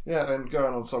 Okay. Yeah, and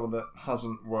going on someone that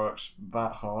hasn't worked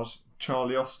that hard,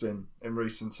 Charlie Austin in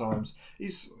recent times.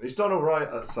 He's done all right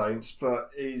at Saints,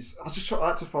 but I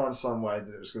had to find some way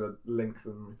that it was going to link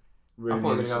them really.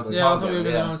 I thought we were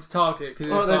going on to Target, because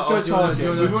it's like, you want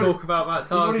to talk about Matt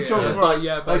Target?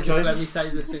 Just let me say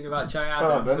this thing about Che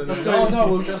Adams. We'll just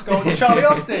go on to Charlie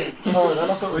Austin. I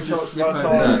thought we talked about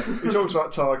Target. We talked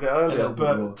about Target earlier,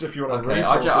 but if you want to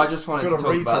I just wanted to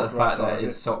talk about the fact that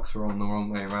his socks were on the wrong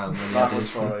way around. That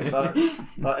was funny.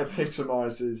 That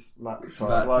epitomises Matt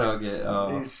Target.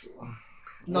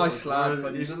 Nice lad,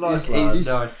 but he's a nice lad. He's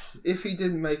nice. If he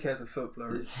didn't make it as a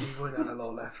footballer, he wouldn't have a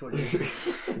lot left, would he?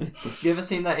 You ever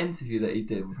seen that interview that he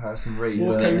did with Harrison Reid?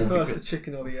 What came first, the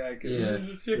chicken or the egg? Yeah.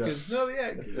 The chicken, no, the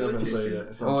egg. If you haven't seen it,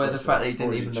 it's on Or the Twitter. fact that he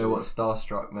didn't even know what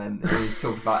starstruck meant. He was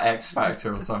talking about X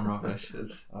Factor or some rubbish.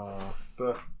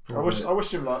 But I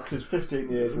wish him luck because 15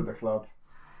 years at the club,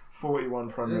 41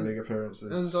 Premier League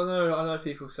appearances. And I know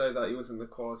people say that he wasn't the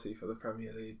quality for the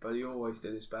Premier League, but he always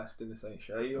did his best in the St.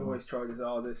 Show. He always tried his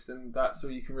hardest, and that's all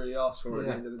you can really ask for at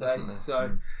the end of the definitely. day.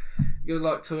 So, good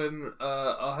luck to him.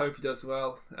 I hope he does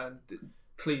well, and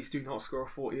please do not score a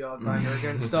 40-yard banger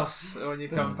against us when you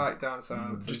come back down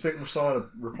Southampton. Do you think we'll sign a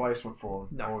replacement for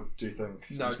him? No. Or do you think...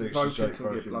 No, Jake Voken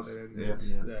will get blooded in.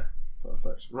 Yeah.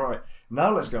 Perfect. Right,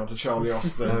 now let's go on to Charlie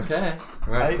Austin. Okay.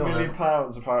 Right, £8 million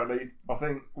apparently. I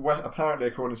think, apparently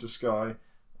according to Sky,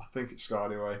 I think it's Sky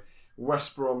anyway,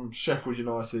 West Brom, Sheffield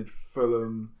United,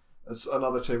 Fulham,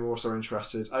 another team also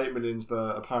interested. 8 million's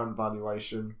the apparent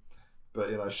valuation,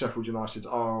 but Sheffield United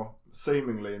are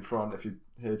seemingly in front, if you're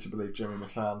here to believe Jimmy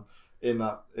McCann, in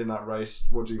that race.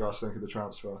 What do you guys think of the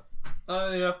transfer?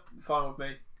 Yeah, fine with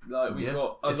me. We've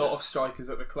got a lot of strikers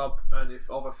at the club, and if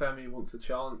Obafemi wants a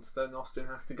chance, then Austin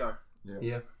has to go.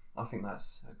 Yeah, I think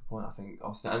that's a good point. I think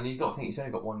Austin, and you've got to think he's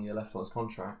only got 1 year left on his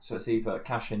contract, so it's either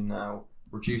cash in now,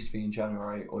 reduced fee in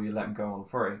January, or you let him go on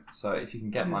free. So if you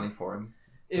can get money for him,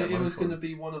 it was going to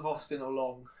be one of Austin or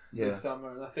Long this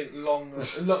summer, and I think Long.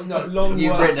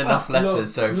 You've written enough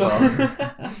letters so far.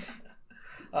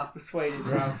 I've persuaded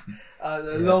Ralph.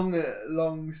 Long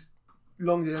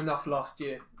did enough last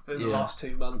year. In the last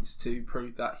 2 months to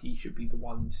prove that he should be the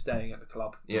one staying at the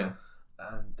club. Yeah.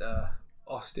 And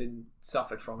Austin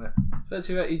suffered from it. But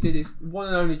he did his one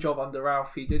and only job under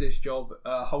Ralph. He did his job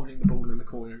holding the ball in the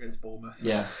corner against Bournemouth.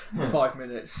 Yeah. For 5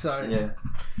 minutes. So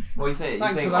What do you think?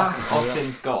 Thanks you think for that.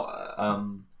 Austin's got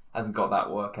hasn't got that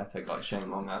work ethic like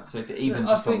Shane Long has. So if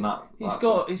on that,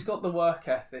 he's got the work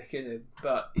ethic in him,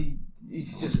 but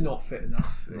he's just not fit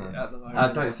enough at the moment.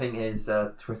 I don't think his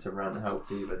Twitter rant helped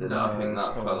either, did it? I think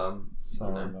that fell done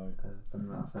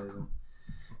him out of favour.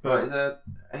 But is there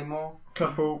any more?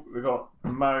 Couple, we've got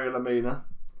Mario Lemina.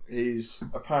 He's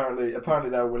apparently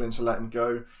they're willing to let him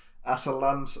go.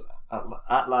 Atalanta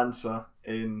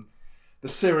in the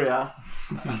Serie A.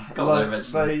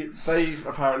 They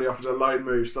apparently offered a loan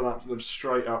move. Southampton have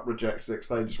straight up rejected it because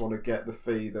they just want to get the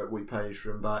fee that we paid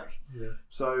for him back. Yeah.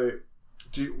 So,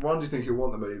 do you think he'll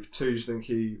want the move? 2, do you think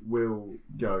he will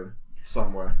go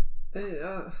somewhere?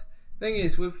 Thing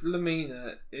is with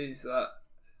Lemina is that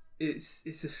it's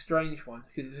a strange one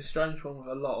because it's a strange one with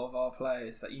a lot of our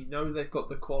players that they've got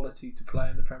the quality to play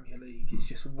in the Premier League. It's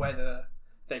just whether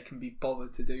they can be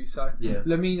bothered to do so. Yeah.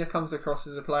 Lemina comes across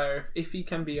as a player, if he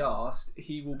can be asked,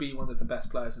 he will be one of the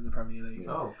best players in the Premier League.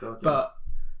 Oh God! But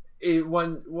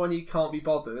when he can't be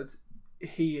bothered,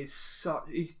 he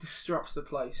disrupts the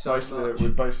place so much. We're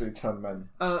basically 10 men.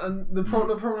 And the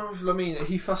problem with Lemina,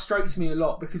 he frustrates me a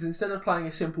lot because instead of playing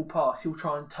a simple pass, he'll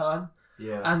try and turn.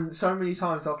 Yeah. And so many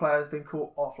times our players have been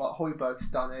caught off, like Højbjerg's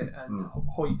done it, and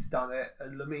Hoyt's done it,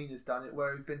 and Lemina's done it,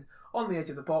 where he's been on the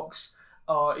edge of the box.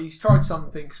 He's tried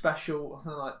something special or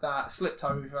something like that, slipped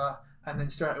over, and then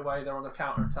straight away they're on a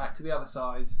counter attack to the other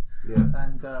side,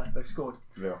 and they've scored.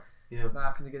 Yeah. That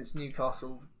happened against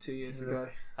Newcastle 2 years ago.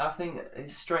 I think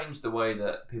it's strange the way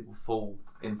that people fall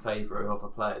in favour of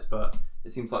other players, but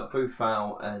it seems like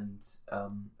Buffal and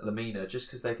Lemina, just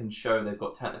because they can show they've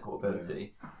got technical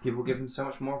ability, people give them so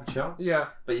much more of a chance. Yeah.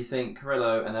 But you think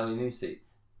Carrillo and Elyounoussi,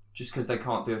 just because they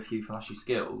can't do a few flashy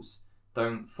skills,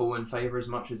 don't fall in favour as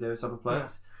much as those other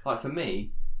players. Yeah. Like for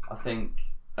me, I think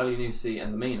Elyounoussi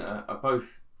and Lemina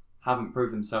haven't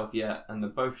proved themselves yet, and they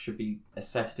both should be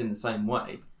assessed in the same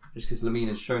way. Just because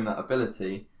Lemina's shown that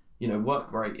ability,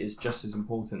 work rate is just as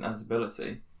important as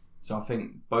ability. So I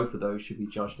think both of those should be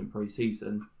judged in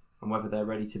pre-season and whether they're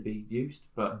ready to be used.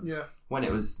 But when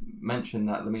it was mentioned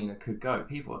that Lemina could go,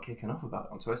 people are kicking off about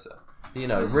it on Twitter.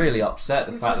 Really upset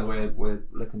the fact that we're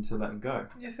looking to let him go.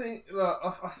 You think?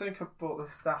 Well, I think I brought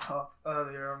this stat up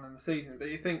earlier on in the season, but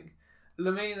you think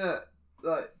Lemina,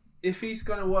 if he's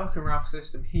going to work in Ralph's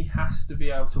system, he has to be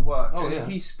able to work.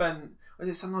 He spent.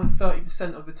 It's something like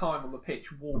 30% of the time on the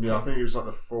pitch walking. Yeah, I think he was like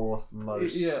the 4th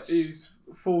most. Yeah, he was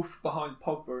 4th behind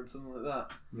Pogba and something like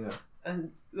that. Yeah.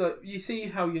 And you see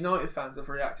how United fans have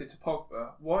reacted to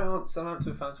Pogba. Why aren't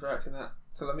Southampton fans reacting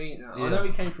to Lemina? Yeah. I know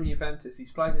he came from Juventus.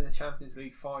 He's played in the Champions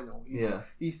League final.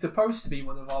 He's supposed to be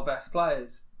one of our best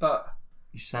players, but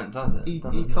he does it. He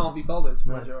can't be bothered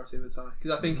majority of the time.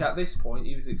 Because I think at this point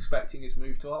he was expecting his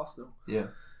move to Arsenal. Yeah.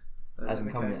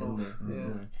 Hasn't come yet.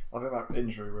 I think that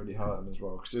injury really hurt him as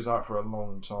well because he was out for a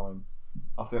long time.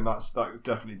 I think that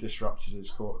definitely disrupted his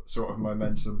sort of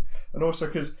momentum. And also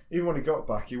because even when he got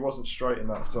back, he wasn't straight in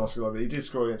that start. He did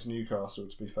score against Newcastle,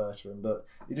 to be fair to him, but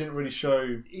he didn't really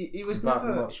show he was that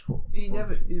never, much. He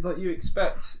never, like you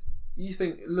expect. You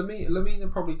think Lamina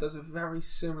probably does a very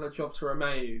similar job to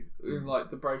Romeu in like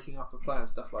the breaking up of play and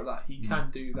stuff like that. He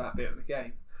can do that bit of the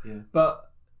game,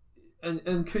 but and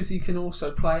because he can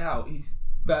also play out, he's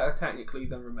better technically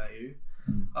than Romeu.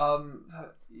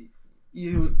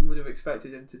 You would have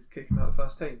expected him to kick him out of the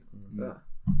first team. But,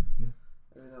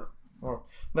 Well,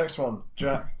 next one,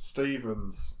 Jack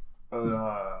Stevens.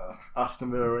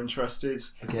 Aston Villa are interested.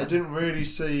 I didn't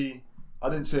see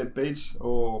a bid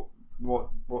or what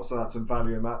Southampton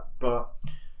value him at, but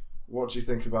what do you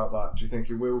think about that? Do you think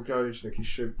he will go? Do you think he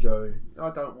should go? I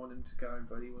don't want him to go,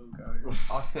 but he will go.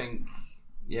 I think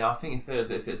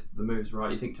if it's the move's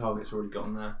right, you think Target's already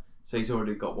gotten there, so he's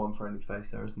already got one friendly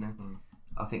face there, isn't he?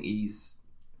 I think he's.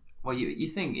 Well, you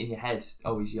think in your head,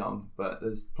 he's young, but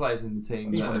there's players in the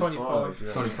team. He's that 25.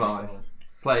 Yeah. 25.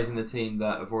 Players in the team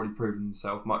that have already proven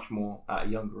themselves much more at a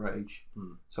younger age.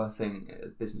 So I think,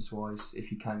 business-wise,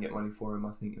 if you can get money for him,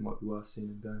 I think it might be worth seeing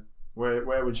him go.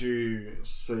 Where would you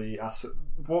see asset?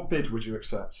 What bid would you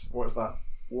accept? What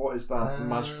is that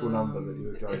magical number that you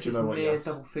would go? If do you it's know what near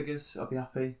double figures, I'll be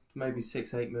happy. Maybe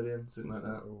 6-8 million, something like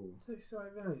that.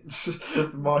 6-8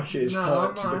 million. Mikey's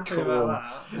hurt to the core.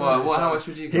 Well, how much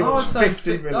would you He go? was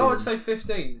 15 million. I would say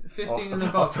 15. 15 and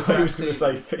above. I thought he was going to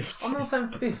say 50. I'm not saying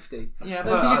 50. Yeah,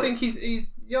 but but do you think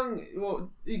he's young? Well,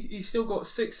 he's still got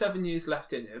 6-7 years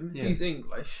left in him. Yeah. He's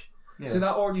English. Yeah. So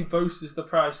that already boasts the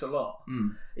price a lot.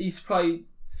 He's played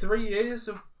 3 years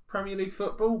of Premier League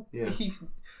football. Yeah. He's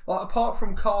apart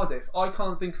from Cardiff, I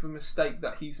can't think of a mistake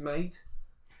that he's made.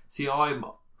 See, I'm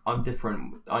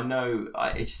different. I know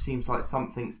it just seems like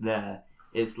something's there.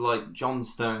 It's like John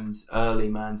Stone's early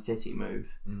Man City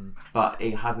move, but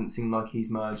it hasn't seemed like he's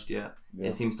merged yet. Yeah.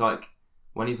 It seems like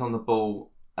when he's on the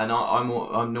ball, and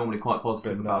I'm normally quite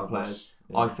positive about players.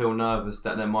 Yeah. I feel nervous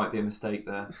that there might be a mistake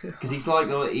there because he's like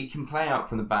he can play out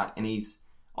from the back, and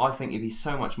I think he'd be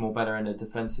so much more better in a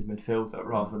defensive midfielder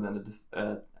rather than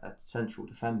a central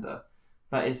defender.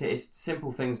 But it's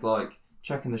simple things like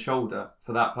checking the shoulder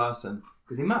for that person,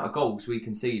 because the amount of goals we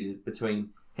conceded between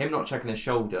him not checking his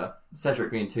shoulder, Cedric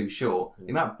being too short,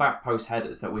 the amount of back post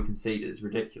headers that we conceded is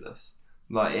ridiculous.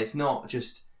 Like, it's not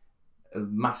just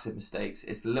massive mistakes,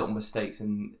 it's little mistakes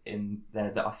in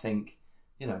there that I think,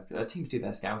 teams do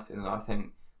their scouting, and I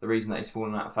think the reason that it's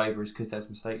fallen out of favour is because there's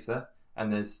mistakes there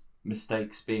and there's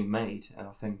mistakes being made, and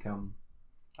I think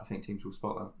teams will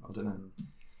spot that. I don't know.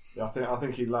 Yeah, I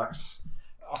think he lacks,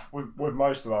 with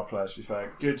most of our players, to be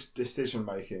fair, good decision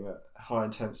making at high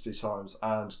intensity times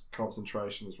and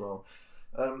concentration as well.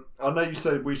 I know you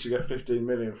said we should get 15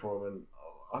 million for him,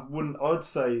 and I'd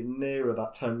say nearer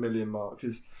that 10 million mark,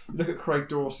 because you look at Craig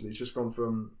Dawson, he's just gone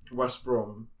from West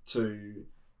Brom to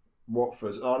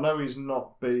Watford, and I know he's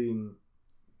not been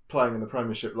playing in the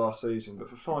Premiership last season, but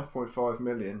for 5.5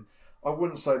 million, I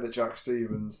wouldn't say that Jack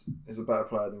Stevens is a better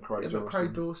player than Craig Dawson. But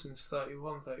Craig Dawson's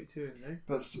 31, 32, isn't he?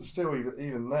 But still,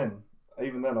 even then,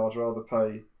 I'd rather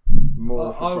pay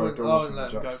more for Craig Dawson than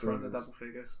Jack Stevens. I wouldn't let him go for the double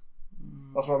figures.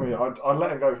 That's what I mean. I'd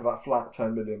let him go for that flat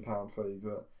 £10 million fee,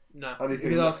 but no,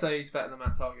 because I'll say he's better than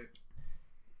Matt Target.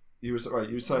 You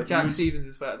would say Jack Stevens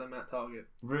is better than Matt Target.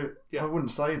 Really? Yeah. I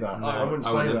wouldn't say that. No, I wouldn't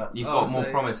say that. You've got more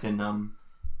promise in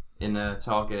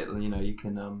Target.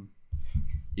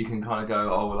 You can kind of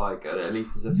go, at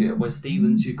least there's a few. Where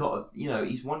Stevens, you've got,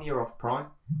 he's 1 year off prime.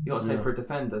 You got to say for a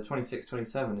defender, 26,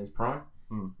 27 is prime,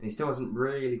 and he still hasn't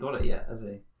really got it yet, has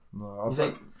he? No,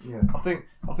 I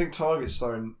think Target's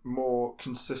shown more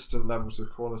consistent levels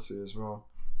of quality as well,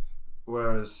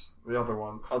 whereas the other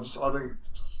one, I think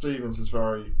Stevens is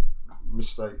very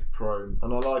mistake prone,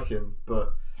 and I like him,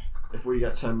 but if we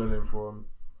get 10 million for him,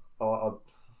 I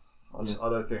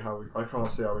don't think I can't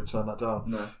see how we turn that down.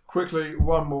 No. Quickly,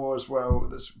 one more as well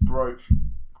that's broke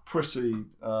pretty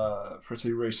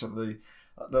recently.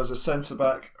 There's a centre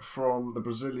back from the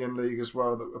Brazilian league as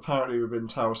well that apparently we've been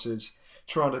touted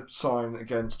trying to sign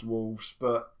against Wolves,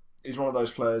 but he's one of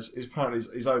those players.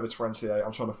 He's over 28.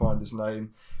 I'm trying to find his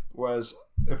name. Whereas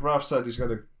if Ralph said he's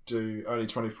going to do only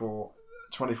 24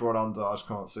 and under, I just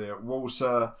can't see it.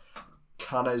 Walter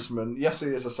Canesman, yes, he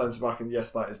is a centre back, and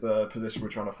yes, that is the position we're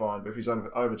trying to find. But if he's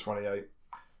over 28,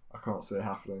 I can't see it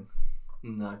happening.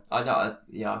 No,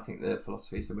 I think the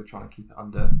philosophy is that we're trying to keep it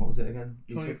under. What was it again?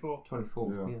 24.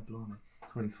 24. Yeah, blimey,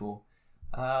 24.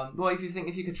 Well,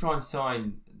 if you could try and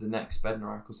sign the next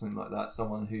Bednarak or something like that,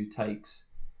 someone who takes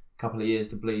a couple of years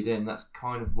to bleed in, that's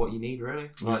kind of what you need, really.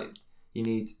 Yeah. Like, you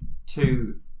need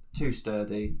two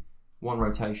sturdy, one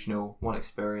rotational, one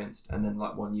experienced, and then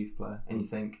like one youth player, and you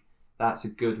think that's a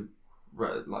good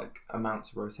amount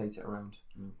to rotate it around.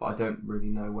 But I don't really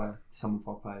know where some of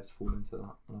our players fall into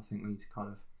that, and I think we need to kind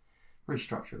of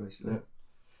restructure basically.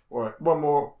 Right, one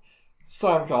more.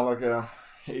 Sam Gallagher,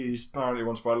 he's apparently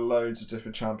wanted by loads of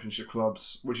different championship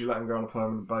clubs. Would you let him go on a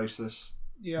permanent basis?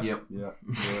 Yeah. Yep. Yeah.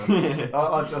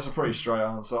 That's a pretty straight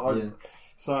answer.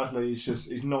 Sadly,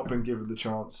 he's not been given the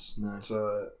chance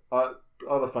to.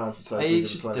 Other fans would say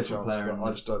he's just a different player, but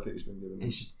I just don't think he's been given.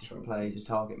 He's just a different player. He's a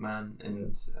target man,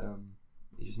 and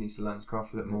he just needs to learn his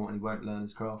craft a bit more, and he won't learn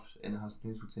his craft in a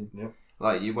Hasenhüttl team. Yeah.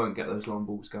 Like, you won't get those long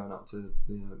balls going up to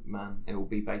the man. It will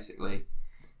be basically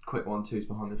quick 1-2s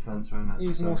behind the defence.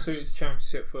 He's more suited to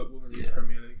Championship football than the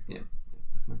Premier League. Yeah,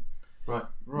 definitely. Right,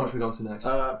 what should we go on to next?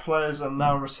 Players are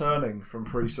now returning from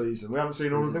pre-season. We haven't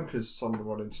seen all of them because some of them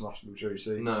are on international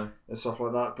duty and stuff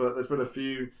like that. But there's been a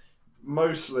few,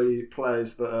 mostly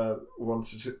players that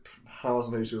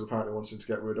Hasenhüttl apparently wanted to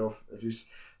get rid of. If you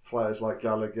players like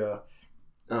Gallagher,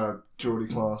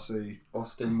 Geordie Clarsey,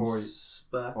 Austin,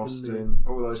 Hoyt, Austin,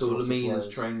 all those sorts of Lamina's players.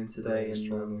 training today,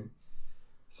 and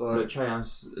so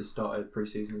Cheyan's has started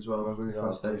pre-season as well. I think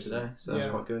first day today, so that's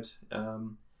quite good.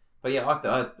 But yeah,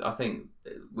 I think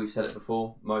we've said it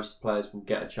before. Most players will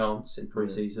get a chance in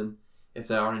pre-season if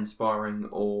they are inspiring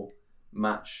or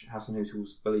match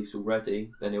Hasenhüttl's beliefs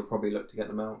already. Then he'll probably look to get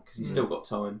them out because he's still got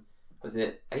time. Was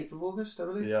it 8th of August, I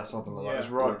believe? Yeah, something like that. It's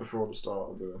right before the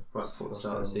start of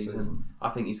the season. I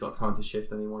think he's got time to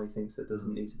shift anyone he thinks that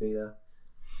doesn't need to be there.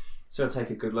 So take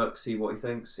a good look, see what he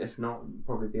thinks. If not,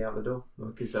 probably be out the door.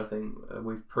 Because I think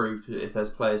we've proved if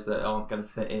there's players that aren't going to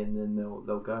fit in, then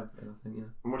they'll go. And I think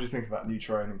And what do you think of that new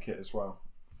training kit as well?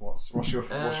 What's your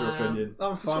opinion?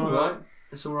 I'm fine with it.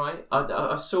 It's all right.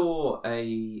 I saw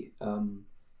a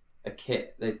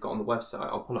kit they've got on the website.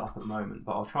 I'll pull it up at the moment,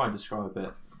 but I'll try and describe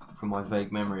it from my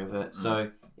vague memory of it.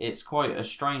 So it's quite a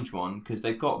strange one because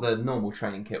they've got the normal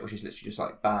training kit, which is literally just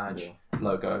like badge,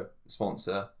 logo,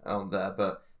 sponsor on there,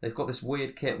 but they've got this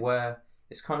weird kit where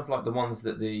it's kind of like the ones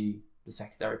that the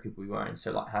secondary people be wearing,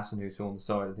 so like Hasenhüttl on the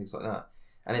side and things like that.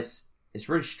 And it's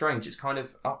really strange. It's kind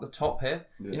of up the top here.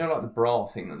 Yeah. You know, like the bra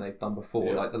thing that they've done before.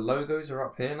 Yeah. Like the logos are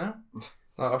up here now.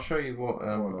 Like, I'll show you what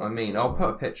I mean. I'll put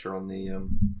a picture on the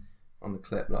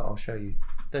clip. Like, I'll show you.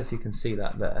 I don't know if you can see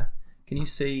that there. Can you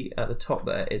see at the top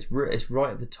there? It's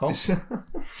right at the top. So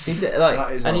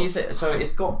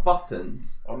it's got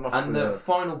buttons, and the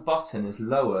final button is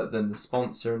lower than the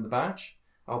sponsor and the badge.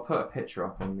 I'll put a picture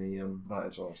up on the. That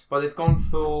is odd. But they've gone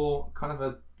for kind of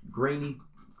a greeny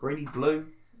blue.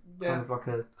 Yeah.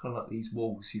 Kind of like these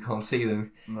walls. You can't see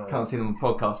them. No. Can't see them on the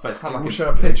podcast, but it's kind of like. We'll show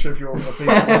a picture of these walls.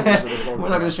 We're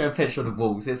not going to show a picture of the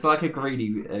walls. It's like a greeny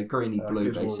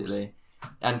blue basically,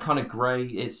 walls. And kind of grey.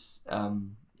 It's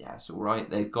it's all right.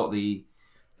 They've got the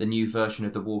new version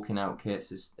of the walking out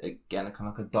kits. Is again a kind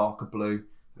of like a darker blue.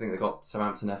 I think they've got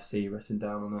Southampton FC written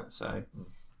down on it, so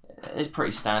it's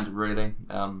pretty standard really.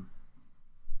 I'm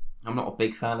not a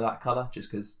big fan of that colour just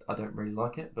because I don't really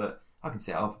like it, but I can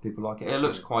see how other people like it. It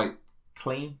looks quite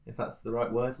clean, if that's the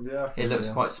right word. Yeah, it looks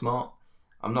quite smart.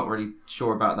 I'm not really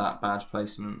sure about that badge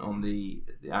placement on the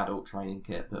adult training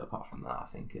kit, but apart from that, I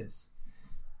think it's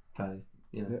fairly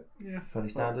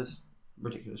standard.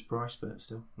 Ridiculous price, but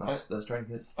still, those training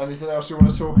kits. Anything else you want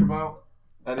to talk about?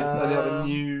 Any other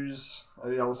news?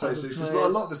 Any other stages? Because a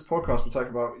lot of this podcast will talk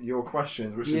about your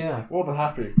questions, which is more than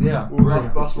happy. Yeah,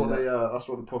 that's what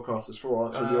the podcast is for.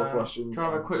 Answering your questions. Can I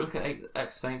have a quick look at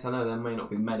ex-Saints? I know there may not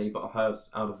be many, but I heard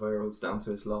Alderweireld's down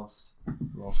to his last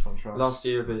contract, last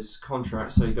year of his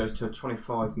contract, so he goes to a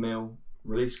 25 mil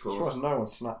release clause. As far as no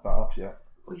one's snapped that up yet.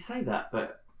 Well, you say that,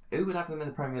 but who would have them in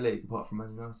the Premier League apart from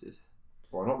Man United?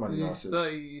 Well, not Man United.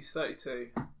 He's 32.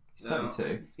 He's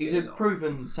 32. He's a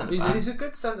proven centre back. He's a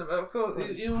good centre back. Of course,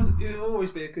 he'll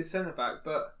always be a good centre back.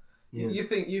 But you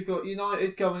think you've got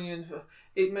United going in.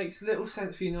 It makes little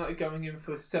sense for United going in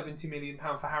for £70 million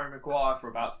for Harry Maguire for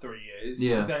about 3 years.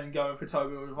 Yeah. Then going for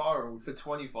Toby Alderweireld for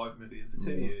 £25 million for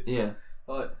 2 years. Yeah.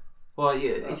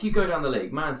 If you go down the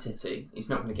league, Man City, he's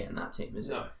not going to get in that team, is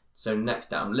he? No. So next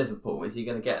down, Liverpool, is he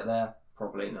going to get there?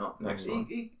 Probably not. Next one.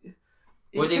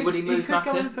 Would he move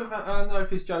Matip? No,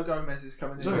 because Joe Gomez is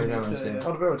coming in.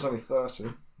 Alderweireld's only 30.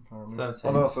 30.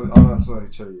 I know that's only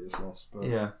 2 years less. But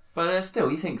yeah, but still,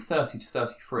 you think 30 to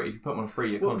 33 if you put him on a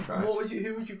 3-year contract.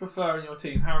 Who would you prefer in your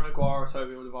team, Harry Maguire or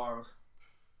Toby Alderweireld?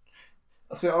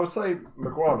 See, I would say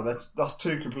Maguire, but that's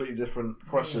two completely different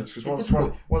questions because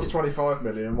one's 25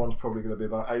 million and one's probably going to be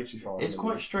about 85 It's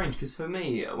quite strange because for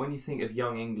me, when you think of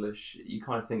young English, you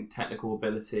kind of think technical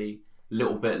ability,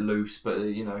 little bit loose, but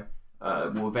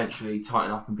will eventually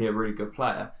tighten up and be a really good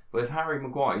player. But with Harry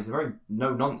Maguire, he's a very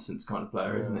no-nonsense kind of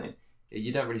player, isn't he?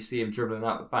 You don't really see him dribbling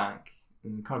out the back.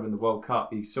 And kind of in the World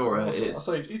Cup, you saw it. I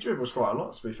say he dribbles quite a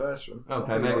lot, to be fair to him.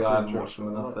 Okay, maybe I haven't watched him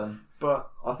enough then. But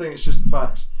I think it's just the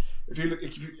facts. If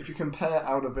you compare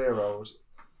Alderweireld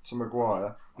to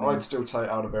Maguire, I'd still take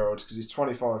Alderweireld because he's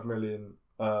 £25 million.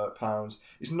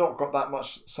 He's not got that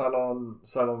much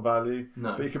sell-on value,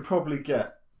 but you could probably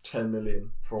get 10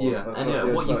 million for it.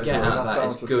 And what you get out of that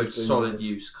is good, solid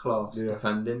use, class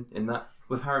defending in that.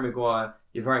 With Harry Maguire,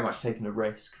 you're very much taking a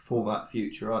risk for that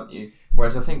future, aren't you?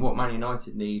 Whereas I think what Man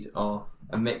United need are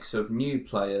a mix of new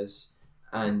players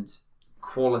and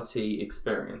quality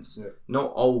experience,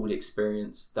 not old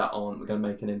experience that aren't going to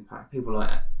make an impact. People like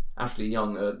Ashley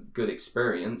Young are good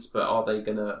experience, but are they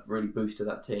going to really boost to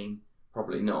that team?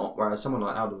 Probably not. Whereas someone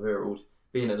like Alderweireld,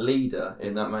 being a leader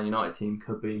in that Man United team,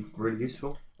 could be really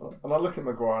useful. And I look at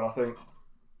Maguire and I think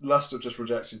Leicester just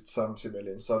rejected 70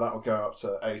 million, so that will go up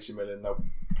to 80 million. They'll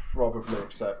probably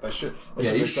accept. They should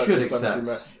accept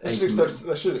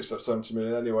 70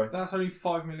 million anyway. That's only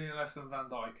 5 million less than Van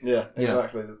Dijk. Yeah,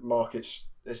 exactly. The market's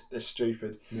is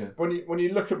stupid. Yeah. When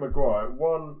you look at Maguire,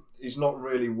 one, he's not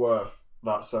really worth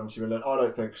that 70 million. I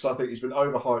don't think, because I think he's been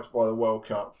overhyped by the World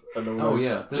Cup and all those.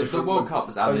 The World Cup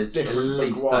has added at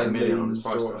least 30 million on his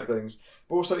price tag. Things.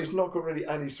 But also, he's not got really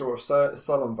any sort of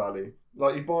sell-on value.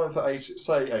 Like, you buy him for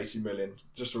 80 million,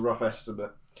 just a rough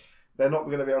estimate. They're not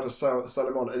going to be able to sell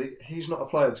him on. And he's not a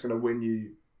player that's going to win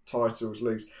you titles,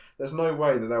 leagues. There's no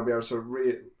way that they'll be able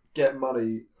to get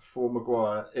money for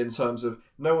Maguire in terms of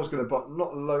no one's going to buy.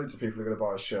 Not loads of people are going to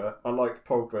buy a shirt. Unlike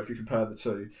Pogba, if you compare the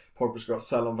two, Pogba's got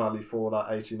sell-on value for that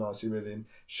 80, 90 million,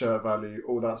 shirt value,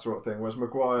 all that sort of thing. Whereas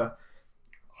Maguire,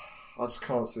 I just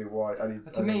can't see why.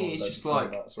 To me, it's just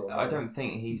like I don't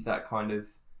think he's that kind of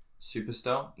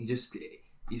superstar.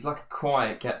 He's like a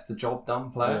quiet, gets the job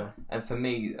done player. Yeah. And for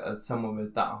me, someone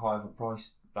with that high of a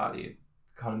price value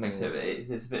kind of makes it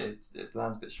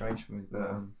lands a bit strange for me.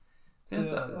 But,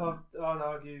 I'd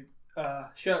argue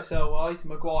shirt sale wise,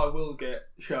 Maguire will get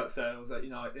shirt sales at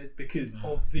United because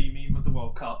of the meme of the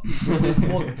World Cup. He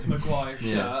wants Maguire's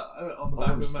shirt on the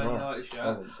back of a Man United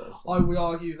shirt. I would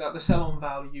argue that the sell-on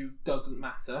value doesn't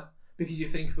matter because you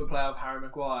think of a player of Harry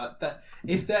Maguire that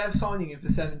if they're signing him for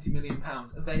 £70 million,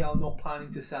 they are not planning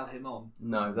to sell him on.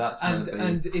 No, that's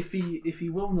and if he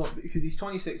will not, because he's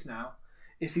 26 now,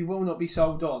 if he will not be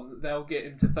sold on, they'll get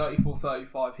him to 34,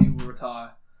 35. He will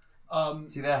retire.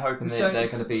 See, they're hoping they're going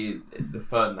to be the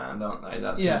Ferdinand, aren't they?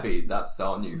 That's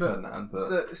our new Ferdinand. But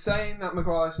so saying that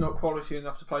Maguire's not quality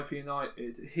enough to play for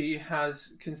United,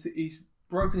 he's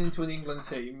broken into an England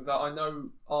team that I know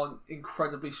aren't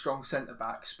incredibly strong centre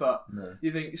backs, but you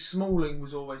think Smalling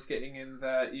was always getting in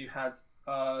there. You had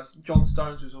John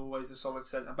Stones was always a solid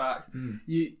centre back.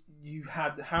 You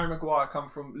had Harry Maguire come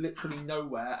from literally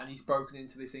nowhere, and he's broken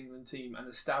into this England team and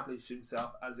established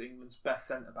himself as England's best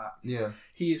centre back. Yeah,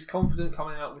 he is confident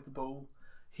coming out with the ball.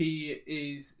 He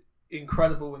is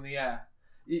incredible in the air.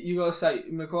 You got to say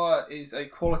Maguire is a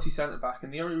quality centre back,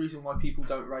 and the only reason why people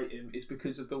don't rate him is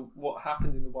because of what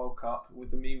happened in the World Cup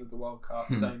with the meme of the World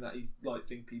Cup, saying that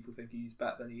people think he's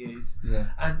better than he is,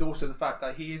 and also the fact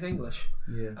that he is English,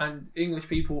 and English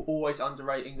people always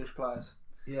underrate English players.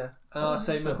 Yeah, and I'd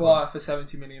say Maguire for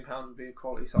 £70 million would be a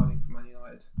quality signing for Man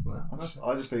United. Well,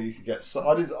 I just think you could get.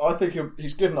 I think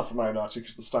he's good enough for Man United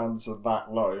because the standards are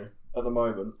that low at the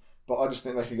moment. But I just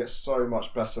think they could get so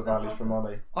much better value for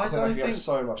money. I think they could get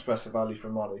so much better value for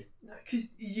money.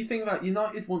 Because you think about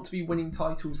United want to be winning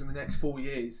titles in the next 4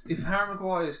 years. If Harry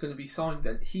Maguire is going to be signed,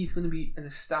 then he's going to be an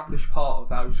established part of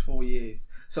those 4 years.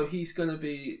 So he's going to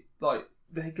be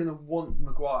they're going to want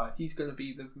Maguire. He's going to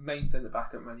be the main centre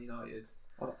back at Man United.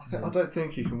 I don't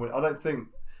think he can win. I don't think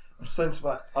centre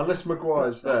back, unless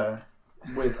Maguire's there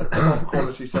with a top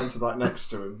quality centre back next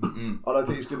to him. I don't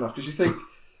think he's good enough because you think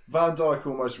Van Dijk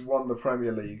almost won the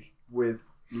Premier League with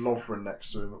Lovren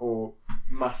next to him or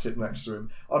Matip next to him.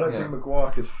 I don't think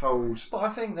Maguire could hold. But I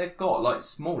think they've got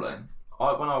Smalling.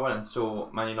 When I went and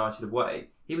saw Man United away,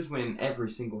 he was winning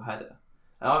every single header.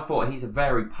 And I thought he's a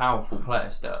very powerful player,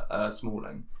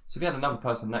 Smalling. So if you had another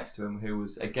person next to him who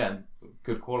was, again,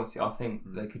 good quality, I think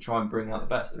they could try and bring out the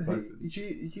best of both of them.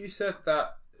 You said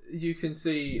that you can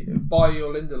see Bailly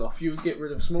or Lindelof. You would get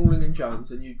rid of Smalling and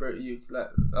Jones, and you'd let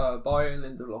Bailly and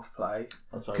Lindelof play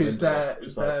because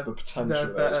the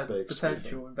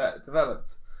potential and better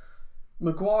developed.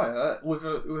 Maguire with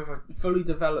a fully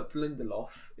developed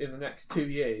Lindelof in the next 2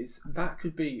 years, that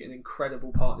could be an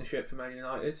incredible partnership for Man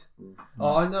United.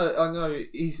 I know.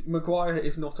 Maguire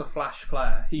is not a flash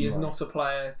player. He is not a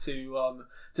player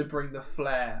to bring the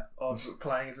flair of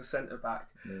playing as a centre back.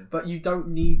 Yeah. But you don't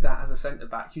need that as a centre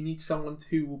back. You need someone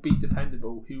who will be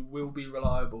dependable, who will be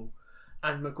reliable.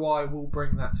 And Maguire will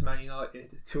bring that to Man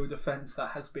United, to a defence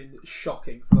that has been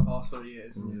shocking for the past 3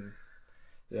 years.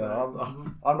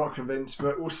 I'm not convinced,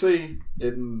 but we'll see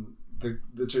in the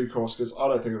due course, because I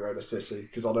don't think he'll go to City,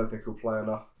 because I don't think he'll play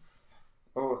enough.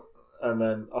 And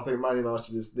then I think Man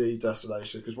United is the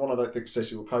destination, because one, I don't think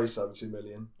City will pay 70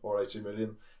 million or 80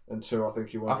 million, and two, I think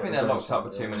he won't. I think they're locked up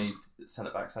with too many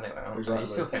centre backs anyway. Exactly. You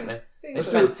still think they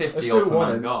spent 50 off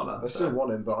Mangala. They still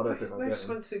want him, but I don't think they've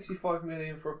spent 65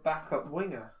 million for a backup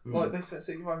winger. Like they spent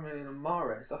 65 million on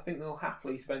Mahrez. I think they'll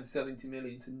happily spend 70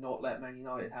 million to not let Man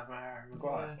United have Harry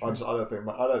Maguire. I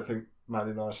don't think Man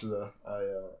United are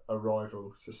a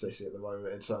rival to City at the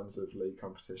moment in terms of league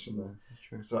competition. Though. That's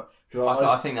true. So,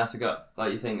 I think that's a good.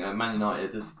 Like you think Man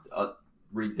United are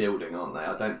rebuilding, aren't they?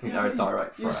 I don't think they're a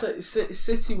direct threat.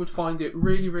 City would find it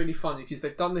really, really funny, because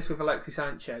they've done this with Alexis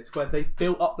Sanchez, where they've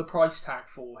built up the price tag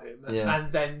for him and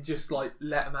then just like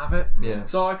let him have it. Yeah.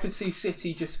 So I could see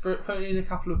City just putting in a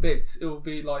couple of bids. It will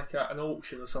be like an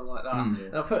auction or something like that.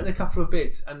 And I'll put in a couple of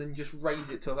bids and then just raise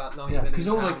it to about 90 million. Because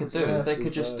all they could do is they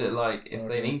could just if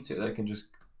they need to, they can just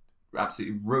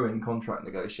absolutely ruin contract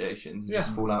negotiations and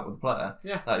just fall out with the player.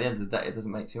 Yeah. Like, at the end of the day, it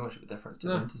doesn't make too much of a difference to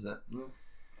them, does it? No.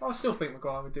 I still think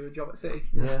Maguire would do a job at City.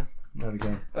 Yeah, there we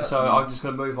go. So I'm just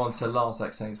going to move on to last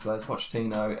ex-Saints players.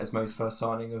 Pochettino, Esmo's first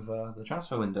signing of the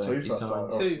transfer window.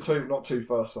 Two, not two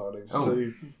first signings. Oh.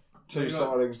 Two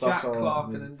signings. Jack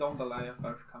Clark and Ndombele have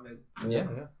both come in. Yeah.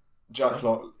 Jack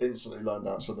Clark instantly loaned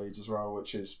out to Leeds as well,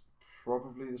 which is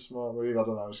probably the smart move. I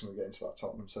don't know who's going to get into that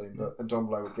Tottenham team, but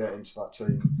Ndombele would get into that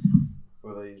team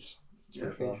with ease. I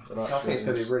think it's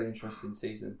going to be a really interesting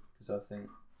season, because I think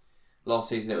last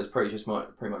season it was pretty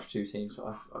much two teams.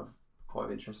 So I'm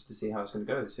quite interested to see how it's going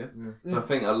to go this year. Yeah. I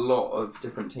think a lot of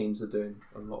different teams are doing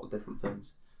a lot of different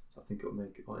things, so I think it will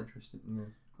make it quite interesting.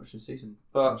 Question season.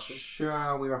 But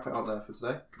shall we wrap it up there for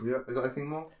today? Yeah. We got anything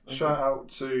more? Shout out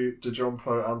to De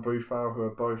Jongpo and Boufal, who are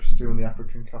both still in the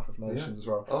African Cup of Nations as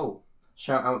well. Oh,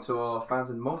 shout out to our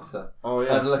fans in Malta. Oh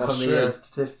yeah, I had a look on the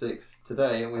statistics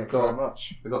today, and we've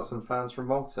got some fans from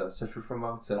Malta. So if you're from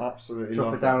Malta, absolutely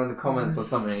drop it down in the comments or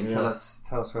something. Tell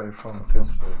us where you're from,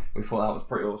 because we thought that was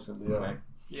pretty awesome.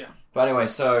 Yeah. But anyway,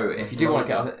 so if you do want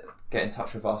to get in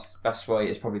touch with us, best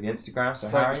way is probably the Instagram. So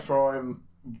Saints Prime.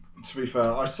 To be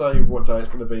fair, I say what day it's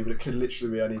going to be, but it could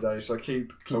literally be any day. So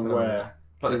keep aware.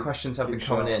 But the questions have been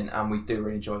coming in, and we do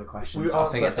really enjoy the questions. We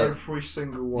answer every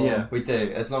single one. Yeah, we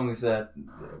do. As long as they're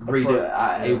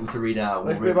able to read out.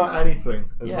 They can be about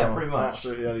anything as well. Yeah, pretty much.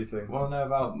 Absolutely anything. Want to know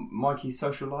about Mikey's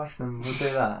social life? Then we'll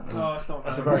do that. It's not.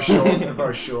 That's a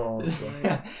very short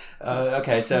answer.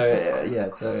 Okay, so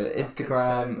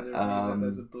Instagram.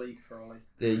 There's a bleak for Ollie.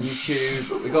 The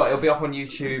YouTube. It'll be up on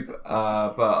YouTube,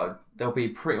 but there'll be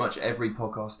pretty much every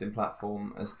podcasting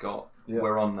platform has got. Yep.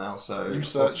 We're on now, so you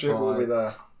search it, we'll be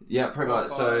there. Yeah, pretty much.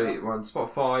 So we're on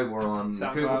Spotify, we're on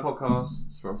SoundCloud. Google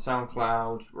Podcasts, we're on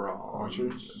SoundCloud, we're on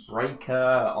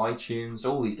Breaker, iTunes,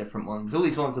 all these different ones. All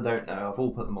these ones I don't know, I've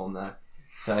all put them on there.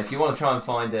 So if you want to try and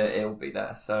find it, it'll be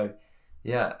there. So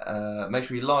yeah, make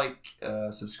sure you like,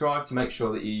 subscribe to make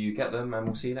sure that you get them, and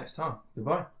we'll see you next time.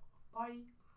 Goodbye. Bye.